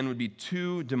that the man would be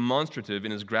too demonstrative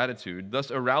in his gratitude,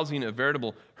 thus arousing a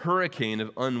veritable hurricane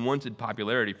of unwanted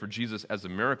popularity for Jesus as a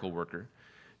miracle worker.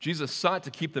 Jesus sought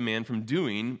to keep the man from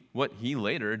doing what he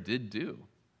later did do.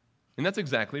 And that's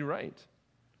exactly right.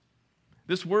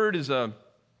 This word is a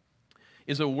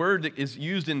word that is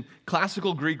used in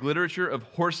classical Greek literature of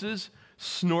horses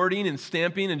snorting and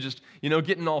stamping and just,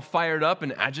 getting all fired up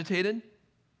and agitated.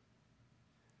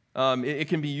 It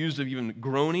can be used of even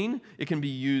groaning. It can be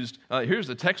used, here's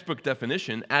the textbook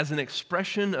definition, as an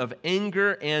expression of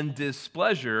anger and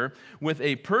displeasure with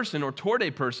a person or toward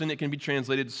a person. It can be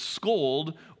translated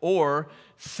scold or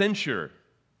censure.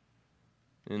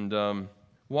 And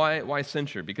why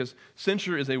censure? Because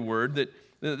censure is a word that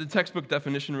the textbook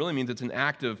definition really means it's an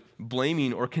act of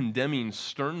blaming or condemning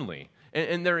sternly.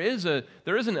 And there is an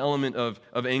element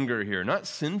of anger here, not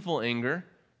sinful anger,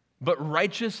 but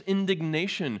righteous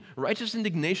indignation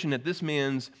at this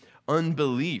man's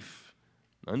unbelief.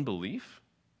 Unbelief?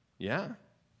 Yeah,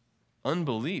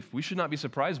 unbelief. We should not be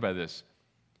surprised by this.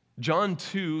 John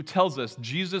 2 tells us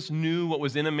Jesus knew what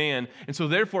was in a man, and so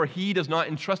therefore he does not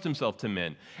entrust himself to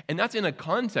men. And that's in a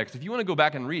context, if you want to go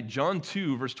back and read John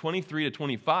 2, verse 23 to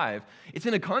 25, it's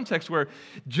in a context where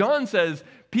John says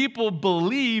people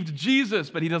believed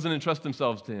Jesus, but he doesn't entrust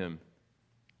themselves to him.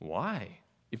 Why?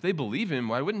 If they believe him,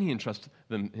 why wouldn't he entrust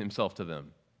himself to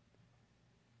them?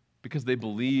 Because they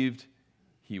believed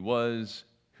he was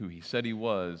who he said he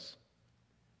was,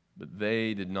 but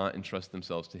they did not entrust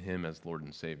themselves to him as Lord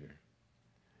and Savior.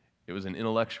 It was an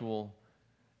intellectual,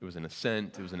 it was an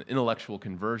assent, it was an intellectual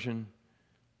conversion,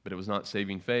 But it was not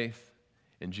saving faith,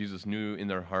 and Jesus knew in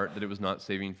their heart that it was not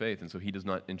saving faith, and so he does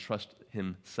not entrust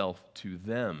himself to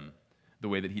them the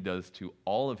way that he does to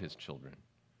all of his children.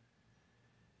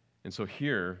 And so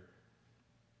here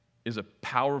is a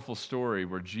powerful story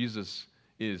where Jesus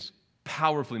is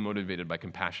powerfully motivated by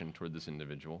compassion toward this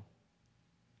individual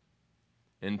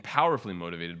and powerfully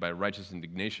motivated by righteous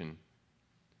indignation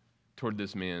toward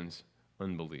this man's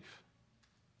unbelief.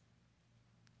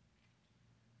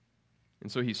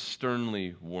 And so he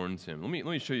sternly warns him. Let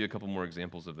me show you a couple more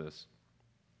examples of this.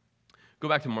 Go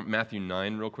back to Matthew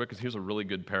 9 real quick, because here's a really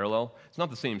good parallel. It's not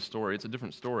the same story. It's a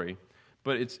different story.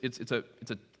 But it's a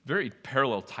very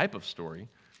parallel type of story.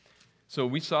 So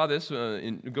we saw this.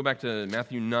 Go back to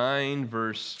Matthew 9,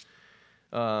 verse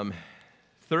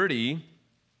 30.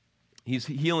 He's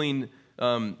healing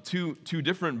two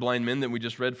different blind men that we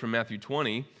just read from Matthew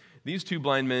 20. These two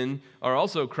blind men are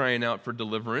also crying out for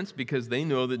deliverance because they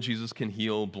know that Jesus can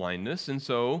heal blindness. And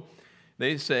so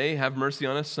they say, "Have mercy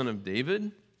on us, Son of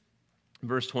David."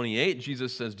 Verse 28,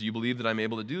 Jesus says, "Do you believe that I'm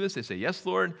able to do this?" They say, "Yes,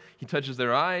 Lord." He touches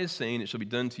their eyes, saying, "It shall be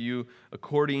done to you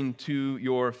according to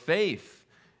your faith."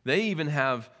 They even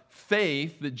have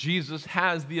faith that Jesus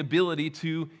has the ability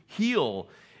to heal.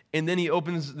 And then he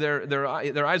opens their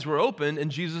eyes were open,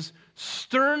 and Jesus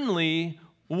sternly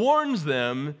warns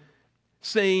them,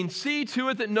 saying, "See to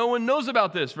it that no one knows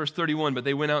about this." Verse 31, but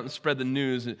they went out and spread the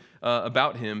news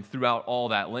about him throughout all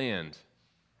that land.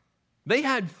 They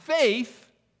had faith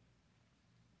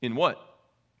in what?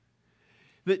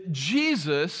 That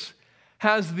Jesus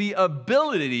has the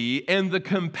ability and the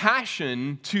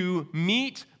compassion to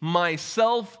meet my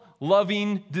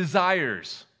self-loving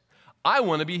desires. I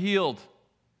want to be healed.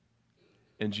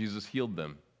 And Jesus healed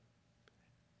them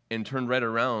and turned right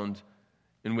around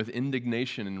and with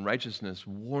indignation and righteousness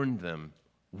warned them,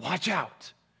 "Watch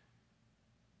out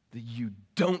that you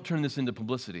don't turn this into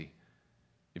publicity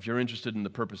if you're interested in the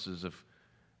purposes of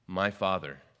my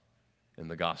Father and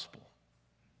the gospel."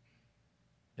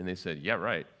 And they said, "Yeah,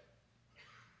 right.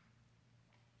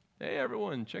 Hey,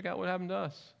 everyone, check out what happened to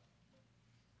us."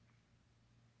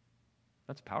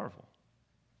 That's powerful.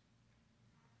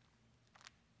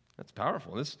 That's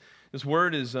powerful. This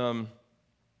word is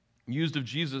used of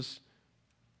Jesus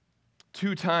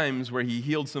 2 times where he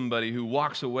healed somebody who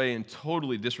walks away and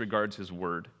totally disregards his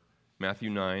word. Matthew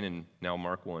 9 and now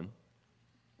Mark 1.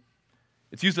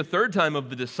 It's used a 3rd time of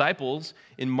the disciples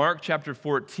in Mark chapter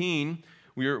 14.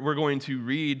 We're going to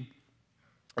read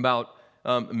about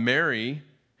Mary,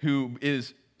 who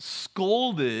is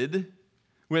scolded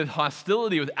with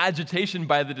hostility, with agitation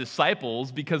by the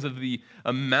disciples because of the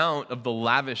amount of the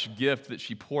lavish gift that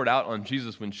she poured out on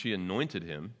Jesus when she anointed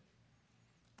him.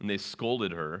 And they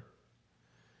scolded her.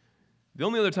 The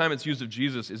only other time it's used of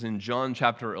Jesus is in John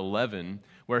chapter 11,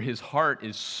 where his heart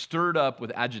is stirred up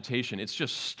with agitation. It's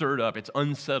just stirred up. It's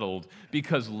unsettled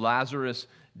because Lazarus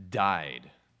died.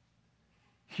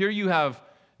 Here you have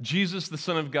Jesus, the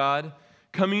Son of God,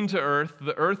 coming to earth,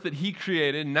 the earth that he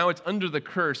created, and now it's under the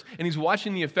curse, and he's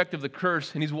watching the effect of the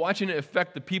curse, and he's watching it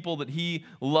affect the people that he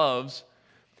loves,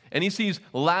 and he sees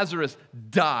Lazarus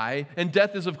die, and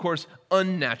death is, of course,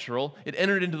 unnatural. It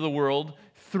entered into the world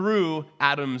through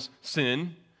Adam's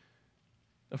sin,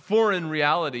 a foreign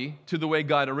reality to the way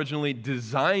God originally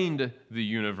designed the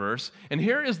universe. And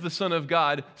here is the Son of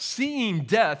God seeing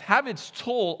death have its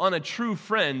toll on a true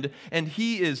friend, and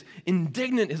he is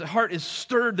indignant. His heart is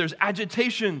stirred. There's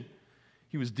agitation.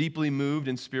 He was deeply moved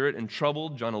in spirit and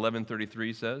troubled, John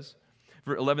 11:33 says.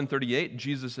 For 11:38,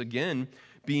 Jesus again,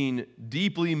 being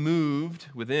deeply moved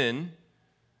within,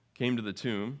 came to the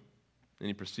tomb, and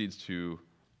he proceeds to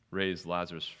raise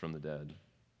Lazarus from the dead.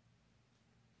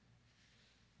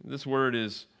 This word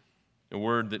is a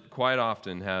word that quite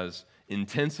often has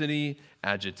intensity,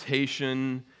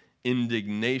 agitation,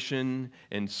 indignation,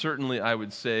 and certainly I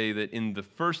would say that in the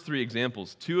first 3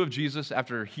 examples, 2 of Jesus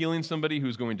after healing somebody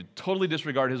who's going to totally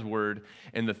disregard his word,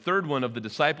 and the 3rd one of the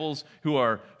disciples who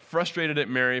are frustrated at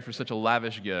Mary for such a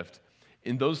lavish gift,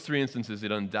 in those 3 instances,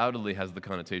 it undoubtedly has the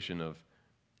connotation of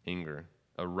anger,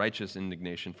 a righteous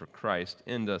indignation for Christ,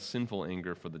 and a sinful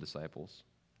anger for the disciples.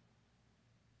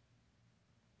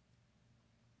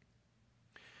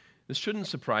 This shouldn't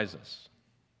surprise us.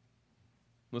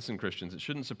 Listen, Christians, it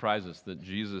shouldn't surprise us that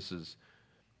Jesus'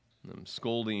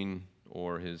 scolding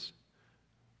or his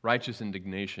righteous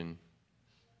indignation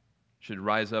should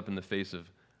rise up in the face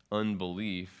of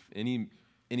unbelief any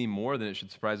more than it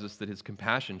should surprise us that his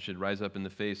compassion should rise up in the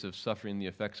face of suffering the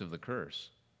effects of the curse.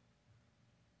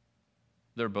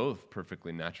 They're both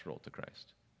perfectly natural to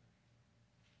Christ.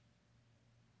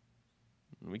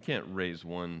 We can't raise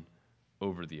one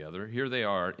over the other. Here they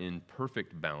are in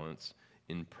perfect balance,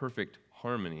 in perfect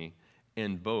harmony,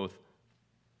 and both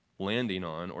landing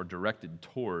on or directed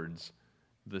towards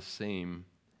the same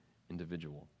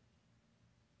individual.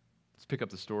 Let's pick up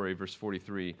the story, verse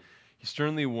 43. He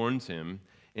sternly warns him,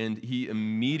 and he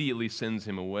immediately sends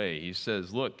him away. He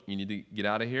says, look, you need to get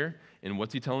out of here. And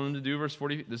what's he telling him to do, verse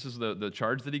 40? This is the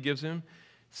charge that he gives him.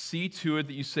 See to it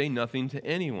that you say nothing to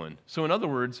anyone. So in other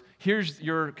words, here's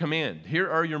your command.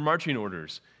 Here are your marching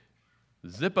orders.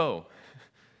 Zippo.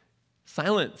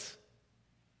 Silence.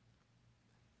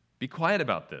 Be quiet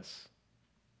about this.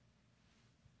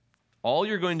 All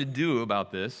you're going to do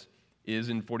about this is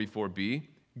in 44b,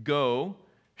 go,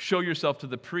 show yourself to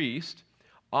the priest,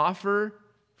 offer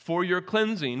for your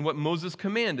cleansing what Moses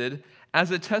commanded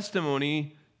as a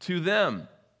testimony to them.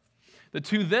 The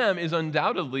to them is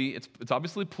undoubtedly, it's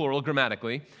obviously plural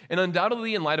grammatically, and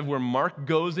undoubtedly in light of where Mark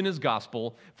goes in his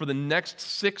gospel for the next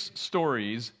 6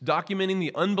 stories documenting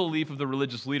the unbelief of the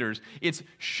religious leaders, it's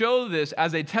show this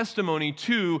as a testimony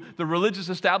to the religious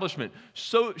establishment.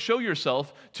 So show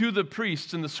yourself to the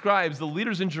priests and the scribes, the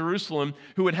leaders in Jerusalem,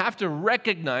 who would have to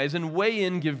recognize and weigh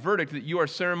in, give verdict that you are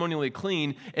ceremonially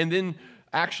clean, and then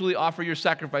actually offer your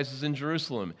sacrifices in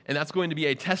Jerusalem. And that's going to be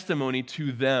a testimony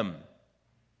to them.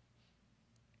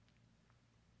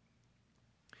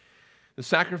 The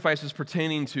sacrifices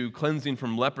pertaining to cleansing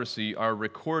from leprosy are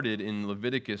recorded in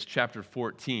Leviticus chapter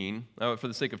 14. For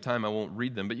the sake of time, I won't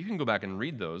read them, but you can go back and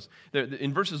read those.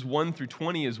 In verses 1 through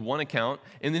 20 is one account,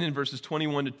 and then in verses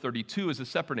 21 to 32 is a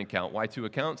separate account. Why 2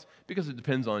 accounts? Because it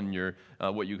depends on your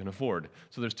what you can afford.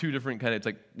 So there's 2 different kind of, it's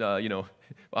like,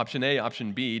 option A,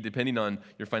 option B, depending on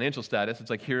your financial status. It's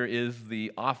like here is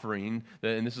the offering,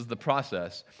 and this is the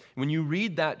process. When you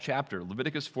read that chapter,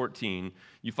 Leviticus 14,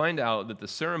 you find out that the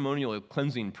ceremonial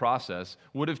cleansing process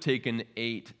would have taken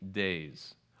 8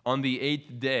 days. On the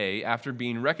 8th day, after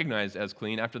being recognized as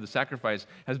clean, after the sacrifice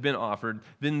has been offered,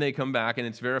 then they come back and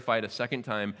it's verified a second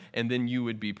time, and then you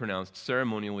would be pronounced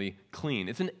ceremonially clean.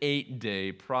 It's an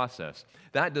 8-day process.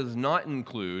 That does not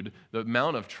include the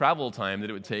amount of travel time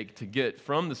that it would take to get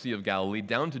from the Sea of Galilee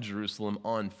down to Jerusalem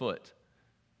on foot.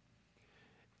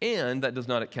 And that does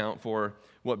not account for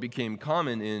what became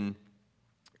common in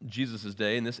Jesus'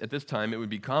 day, and at this time, it would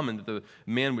be common that the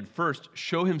man would first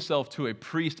show himself to a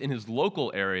priest in his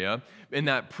local area, and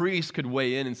that priest could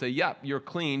weigh in and say, yeah, you're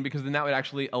clean, because then that would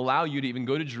actually allow you to even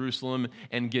go to Jerusalem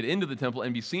and get into the temple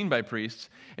and be seen by priests.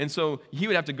 And so he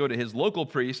would have to go to his local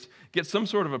priest, get some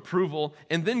sort of approval,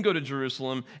 and then go to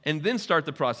Jerusalem, and then start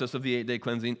the process of the 8-day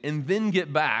cleansing, and then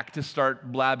get back to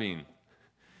start blabbing.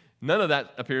 None of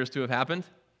that appears to have happened.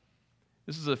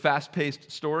 This is a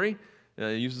fast-paced story.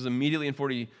 He uses immediately in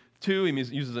 42, he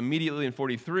uses immediately in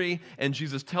 43, and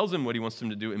Jesus tells him what he wants him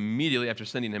to do immediately after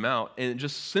sending him out, and it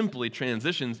just simply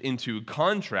transitions into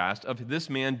contrast of this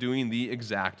man doing the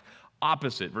exact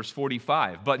opposite. Verse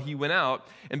 45, but he went out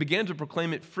and began to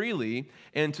proclaim it freely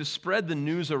and to spread the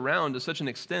news around to such an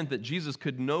extent that Jesus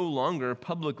could no longer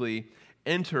publicly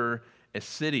enter a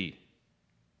city.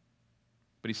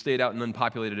 But he stayed out in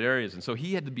unpopulated areas. And so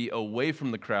he had to be away from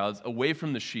the crowds, away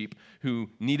from the sheep who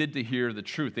needed to hear the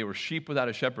truth. They were sheep without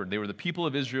a shepherd. They were the people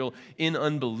of Israel in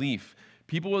unbelief.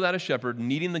 People without a shepherd,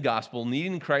 needing the gospel,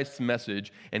 needing Christ's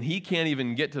message, and he can't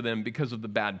even get to them because of the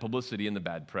bad publicity and the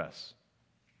bad press.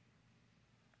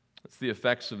 That's the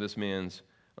effects of this man's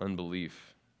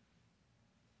unbelief.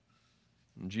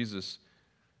 And Jesus,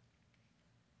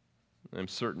 I'm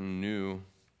certain, knew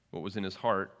what was in his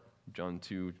heart. John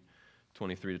 2:23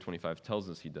 to 25 tells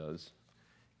us he does.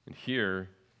 And here,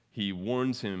 he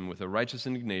warns him with a righteous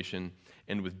indignation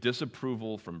and with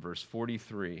disapproval from verse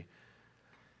 43.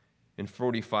 And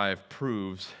 45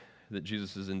 proves that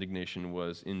Jesus' indignation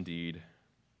was indeed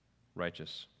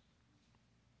righteous.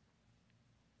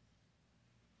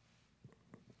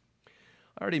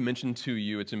 I already mentioned to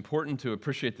you, it's important to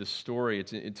appreciate this story.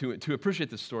 To appreciate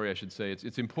this story, I should say,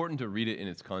 it's important to read it in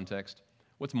its context.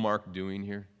 What's Mark doing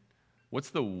here? What's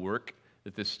the work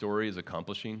that this story is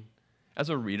accomplishing? As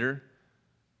a reader,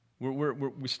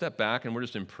 we step back and we're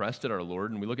just impressed at our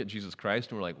Lord, and we look at Jesus Christ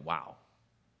and we're like, wow.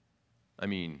 I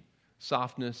mean,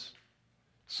 softness,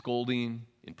 scolding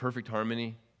in perfect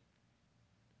harmony,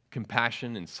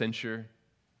 compassion and censure.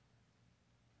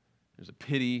 There's a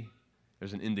pity,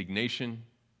 there's an indignation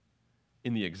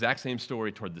in the exact same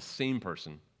story toward the same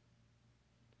person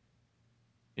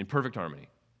in perfect harmony.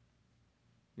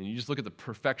 And you just look at the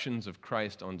perfections of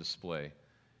Christ on display,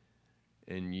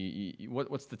 and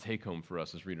what's the take-home for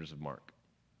us as readers of Mark?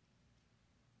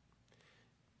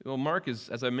 Well, Mark is,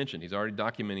 as I mentioned, he's already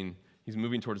documenting, he's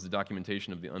moving towards the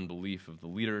documentation of the unbelief of the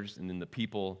leaders and then the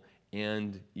people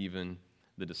and even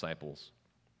the disciples.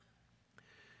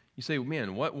 You say,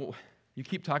 man, You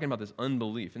keep talking about this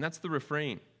unbelief, and that's the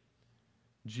refrain.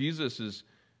 Jesus is,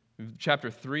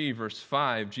 chapter 3, verse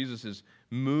 5, Jesus is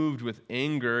moved with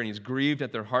anger, and he's grieved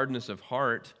at their hardness of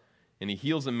heart, and he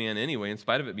heals a man anyway, in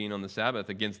spite of it being on the Sabbath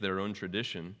against their own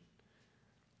tradition.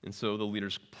 And so the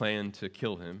leaders plan to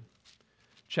kill him.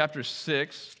 Chapter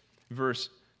 6, verse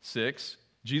 6,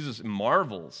 Jesus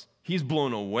marvels. He's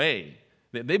blown away.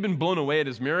 They've been blown away at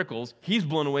his miracles. He's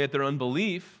blown away at their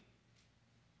unbelief.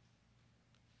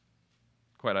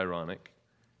 Quite ironic.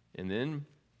 And then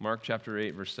Mark chapter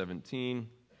 8, verse 17,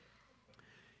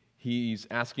 he's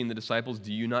asking the disciples,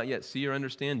 do you not yet see or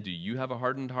understand? Do you have a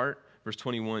hardened heart? Verse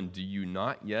 21, do you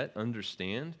not yet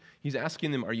understand? He's asking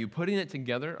them, are you putting it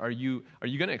together? Are you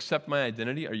going to accept my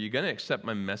identity? Are you going to accept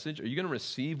my message? Are you going to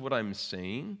receive what I'm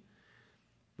saying?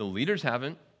 The leaders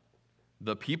haven't.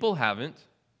 The people haven't.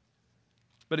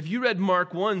 But if you read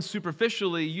Mark 1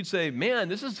 superficially, you'd say, man,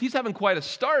 he's having quite a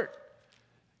start.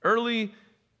 Early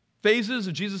phases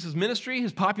of Jesus' ministry,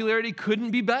 his popularity couldn't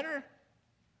be better.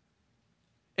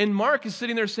 And Mark is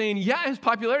sitting there saying, yeah, his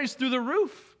popularity is through the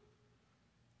roof.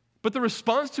 But the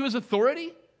response to his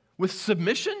authority with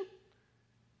submission?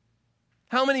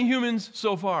 How many humans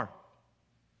so far?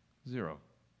 0.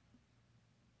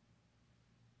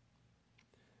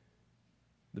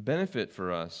 The benefit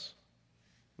for us,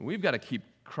 we've got to keep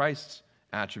Christ's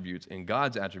attributes and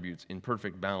God's attributes in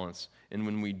perfect balance. And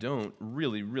when we don't,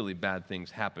 really, really bad things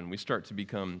happen. We start to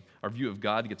become, our view of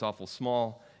God gets awful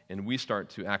small, and we start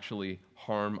to actually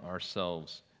harm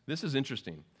ourselves. This is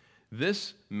interesting.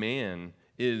 This man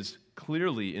is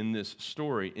clearly in this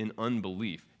story in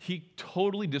unbelief. He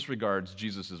totally disregards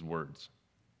Jesus' words.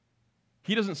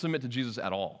 He doesn't submit to Jesus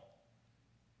at all.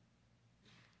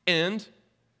 And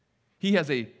he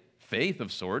has a faith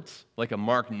of sorts, like a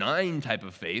Mark 9 type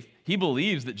of faith. He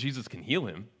believes that Jesus can heal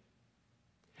him.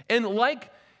 And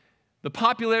like the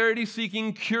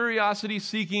popularity-seeking,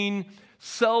 curiosity-seeking,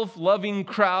 self-loving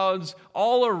crowds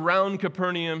all around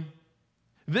Capernaum,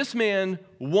 this man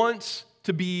wants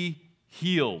to be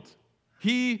healed.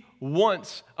 He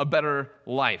wants a better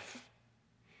life.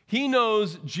 He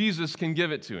knows Jesus can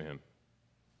give it to him.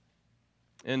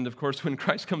 And of course, when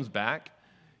Christ comes back,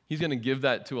 he's going to give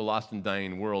that to a lost and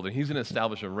dying world, and he's going to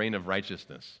establish a reign of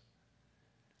righteousness.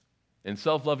 And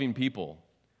self-loving people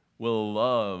will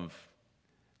love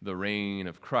the reign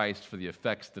of Christ for the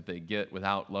effects that they get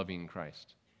without loving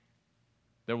Christ.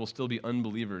 There will still be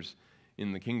unbelievers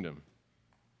in the kingdom.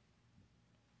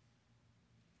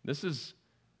 This is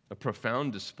a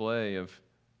profound display of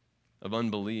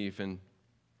unbelief. And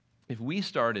if we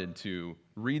started to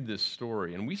read this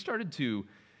story and we started to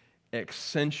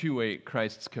accentuate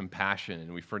Christ's compassion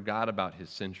and we forgot about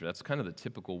his censure, that's kind of the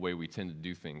typical way we tend to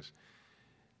do things,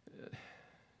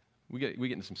 we get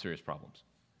into some serious problems.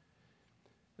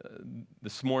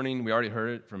 This morning, we already heard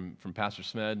it from Pastor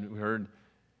Smed. We heard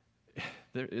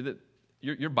that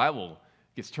your Bible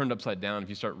gets turned upside down if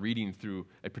you start reading through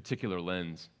a particular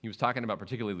lens. He was talking about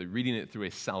particularly reading it through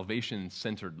a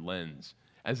salvation-centered lens,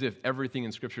 as if everything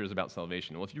in Scripture is about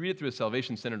salvation. Well, if you read it through a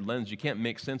salvation-centered lens, you can't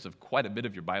make sense of quite a bit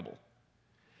of your Bible.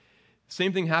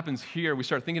 Same thing happens here. We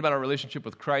start thinking about our relationship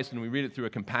with Christ, and we read it through a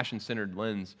compassion-centered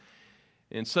lens.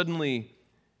 And suddenly,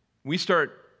 we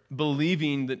start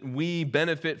believing that we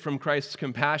benefit from Christ's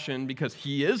compassion because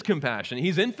he is compassionate.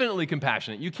 He's infinitely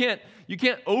compassionate. You can't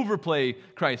overplay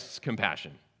Christ's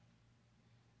compassion.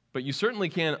 But you certainly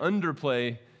can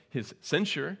underplay his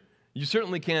censure. You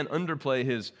certainly can underplay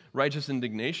his righteous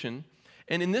indignation.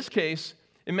 And in this case,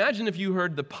 imagine if you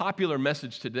heard the popular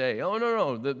message today. Oh,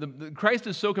 no, the Christ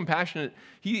is so compassionate.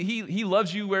 He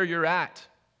loves you where you're at.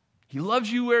 He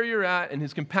loves you where you're at, and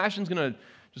his compassion's going to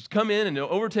just come in and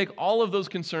overtake all of those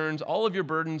concerns, all of your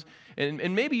burdens.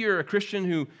 And maybe you're a Christian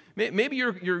who, maybe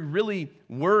you're really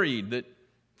worried that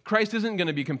Christ isn't going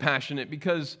to be compassionate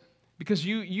because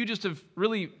you just have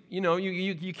really,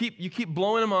 you keep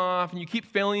blowing him off and you keep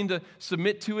failing to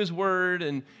submit to his word,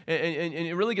 and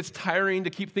it really gets tiring to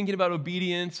keep thinking about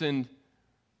obedience. And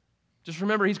just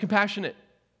remember, he's compassionate.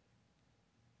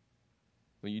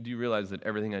 Well, you do realize that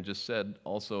everything I just said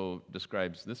also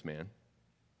describes this man.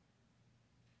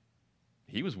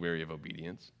 He was weary of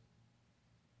obedience.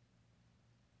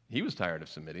 He was tired of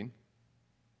submitting.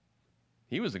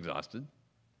 He was exhausted.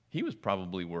 He was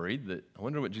probably worried that, I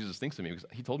wonder what Jesus thinks of me, because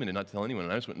he told me to not tell anyone,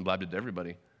 and I just went and blabbed it to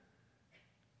everybody.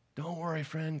 Don't worry,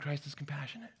 friend, Christ is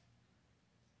compassionate.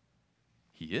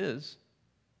 He is.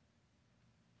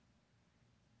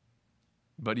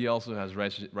 But he also has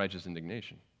righteous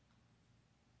indignation.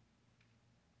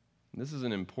 This is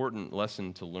an important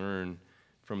lesson to learn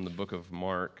from the book of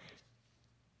Mark.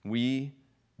 We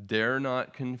dare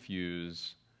not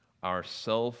confuse our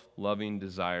self-loving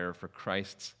desire for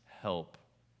Christ's help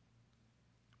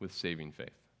with saving faith.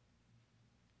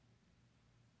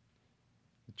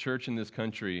 The church in this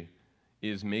country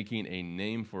is making a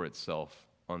name for itself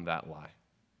on that lie.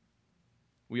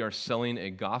 We are selling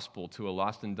a gospel to a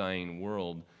lost and dying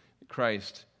world.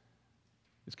 Christ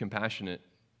is compassionate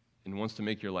and wants to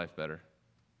make your life better.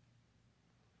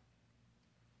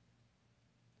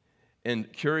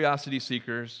 And curiosity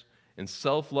seekers and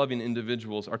self-loving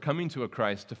individuals are coming to a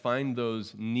Christ to find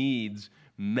those needs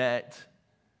met.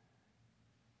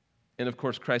 And of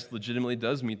course, Christ legitimately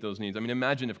does meet those needs. I mean,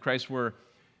 imagine if Christ were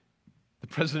the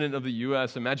president of the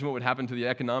U.S., imagine what would happen to the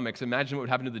economics, imagine what would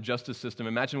happen to the justice system,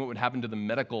 imagine what would happen to the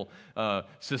medical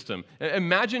system.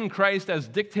 Imagine Christ as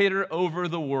dictator over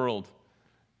the world.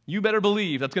 You better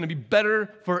believe that's going to be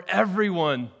better for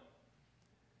everyone.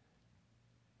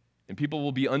 And people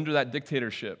will be under that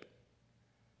dictatorship.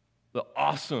 The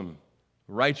awesome,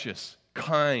 righteous,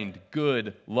 kind,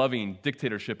 good, loving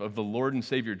dictatorship of the Lord and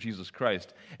Savior Jesus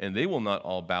Christ, and they will not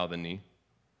all bow the knee.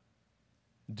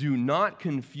 Do not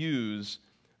confuse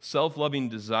self-loving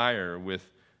desire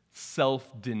with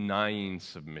self-denying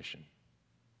submission.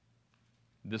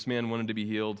 This man wanted to be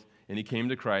healed, and he came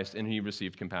to Christ, and he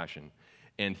received compassion.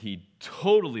 And he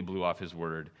totally blew off his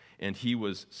word, and he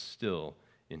was still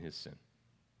in his sin.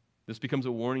 This becomes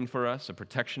a warning for us, a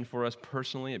protection for us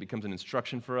personally. It becomes an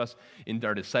instruction for us in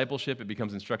our discipleship. It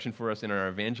becomes instruction for us in our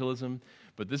evangelism.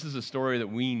 But this is a story that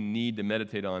we need to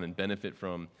meditate on and benefit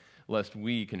from, lest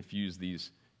we confuse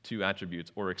these two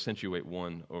attributes or accentuate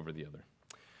one over the other.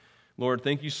 Lord,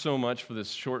 thank you so much for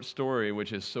this short story,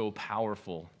 which is so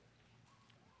powerful.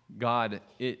 God,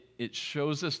 it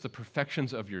shows us the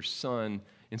perfections of your Son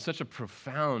in such a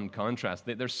profound contrast.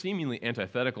 They're seemingly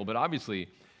antithetical, but obviously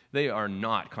they are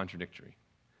not contradictory.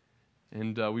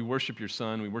 And we worship your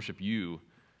Son, we worship you,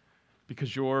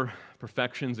 because your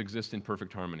perfections exist in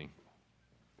perfect harmony.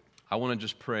 I want to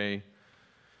just pray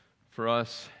for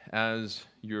us as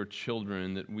your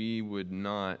children that we would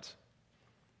not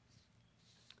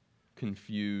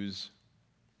confuse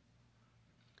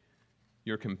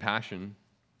your compassion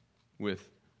with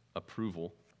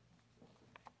approval.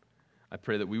 I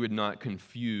pray that we would not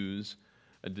confuse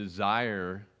a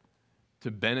desire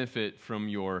to benefit from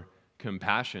your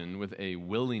compassion with a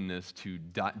willingness to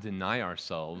deny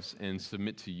ourselves and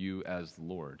submit to you as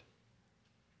Lord.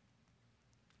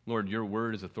 Lord, your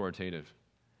word is authoritative,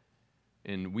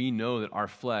 and we know that our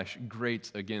flesh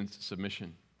grates against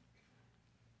submission.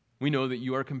 We know that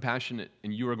you are compassionate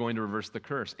and you are going to reverse the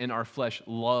curse, and our flesh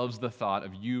loves the thought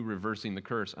of you reversing the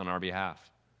curse on our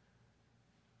behalf.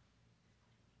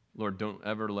 Lord, don't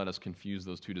ever let us confuse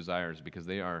those two desires because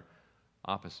they are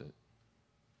opposite.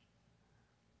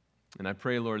 And I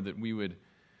pray, Lord, that we would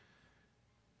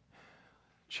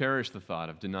cherish the thought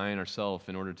of denying ourselves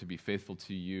in order to be faithful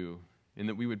to you, and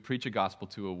that we would preach a gospel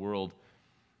to a world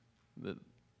that,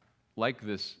 like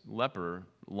this leper,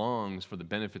 longs for the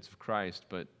benefits of Christ,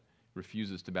 but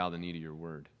refuses to bow the knee to your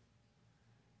word.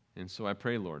 And so I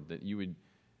pray, Lord, that you would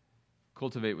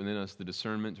cultivate within us the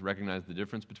discernment to recognize the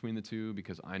difference between the two,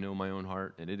 because I know my own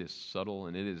heart, and it is subtle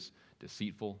and it is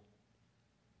deceitful.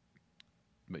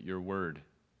 But your word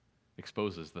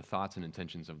exposes the thoughts and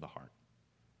intentions of the heart.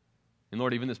 And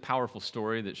Lord, even this powerful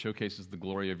story that showcases the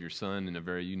glory of your Son in a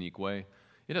very unique way,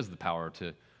 it has the power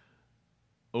to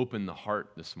open the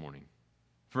heart this morning.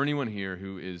 For anyone here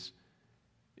who is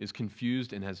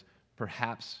confused and has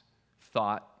perhaps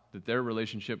thought that their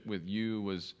relationship with you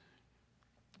was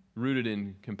rooted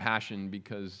in compassion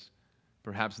because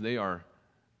perhaps they are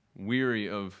weary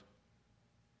of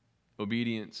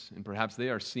obedience, and perhaps they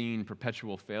are seeing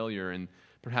perpetual failure, and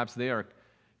perhaps they are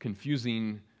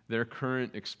confusing their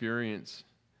current experience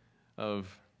of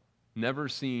never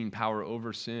seeing power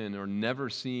over sin, or never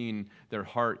seeing their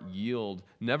heart yield,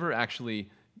 never actually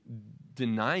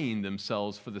denying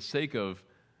themselves for the sake of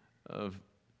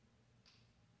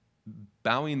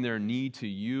bowing their knee to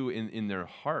you in their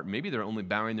heart. Maybe they're only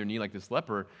bowing their knee like this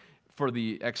leper for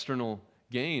the external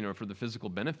gain or for the physical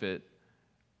benefit.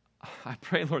 I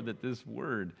pray, Lord, that this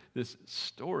word, this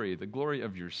story, the glory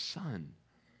of your Son,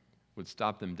 would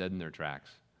stop them dead in their tracks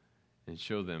and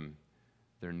show them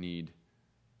their need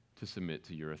to submit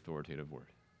to your authoritative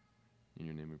word. In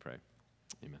your name we pray.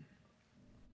 Amen.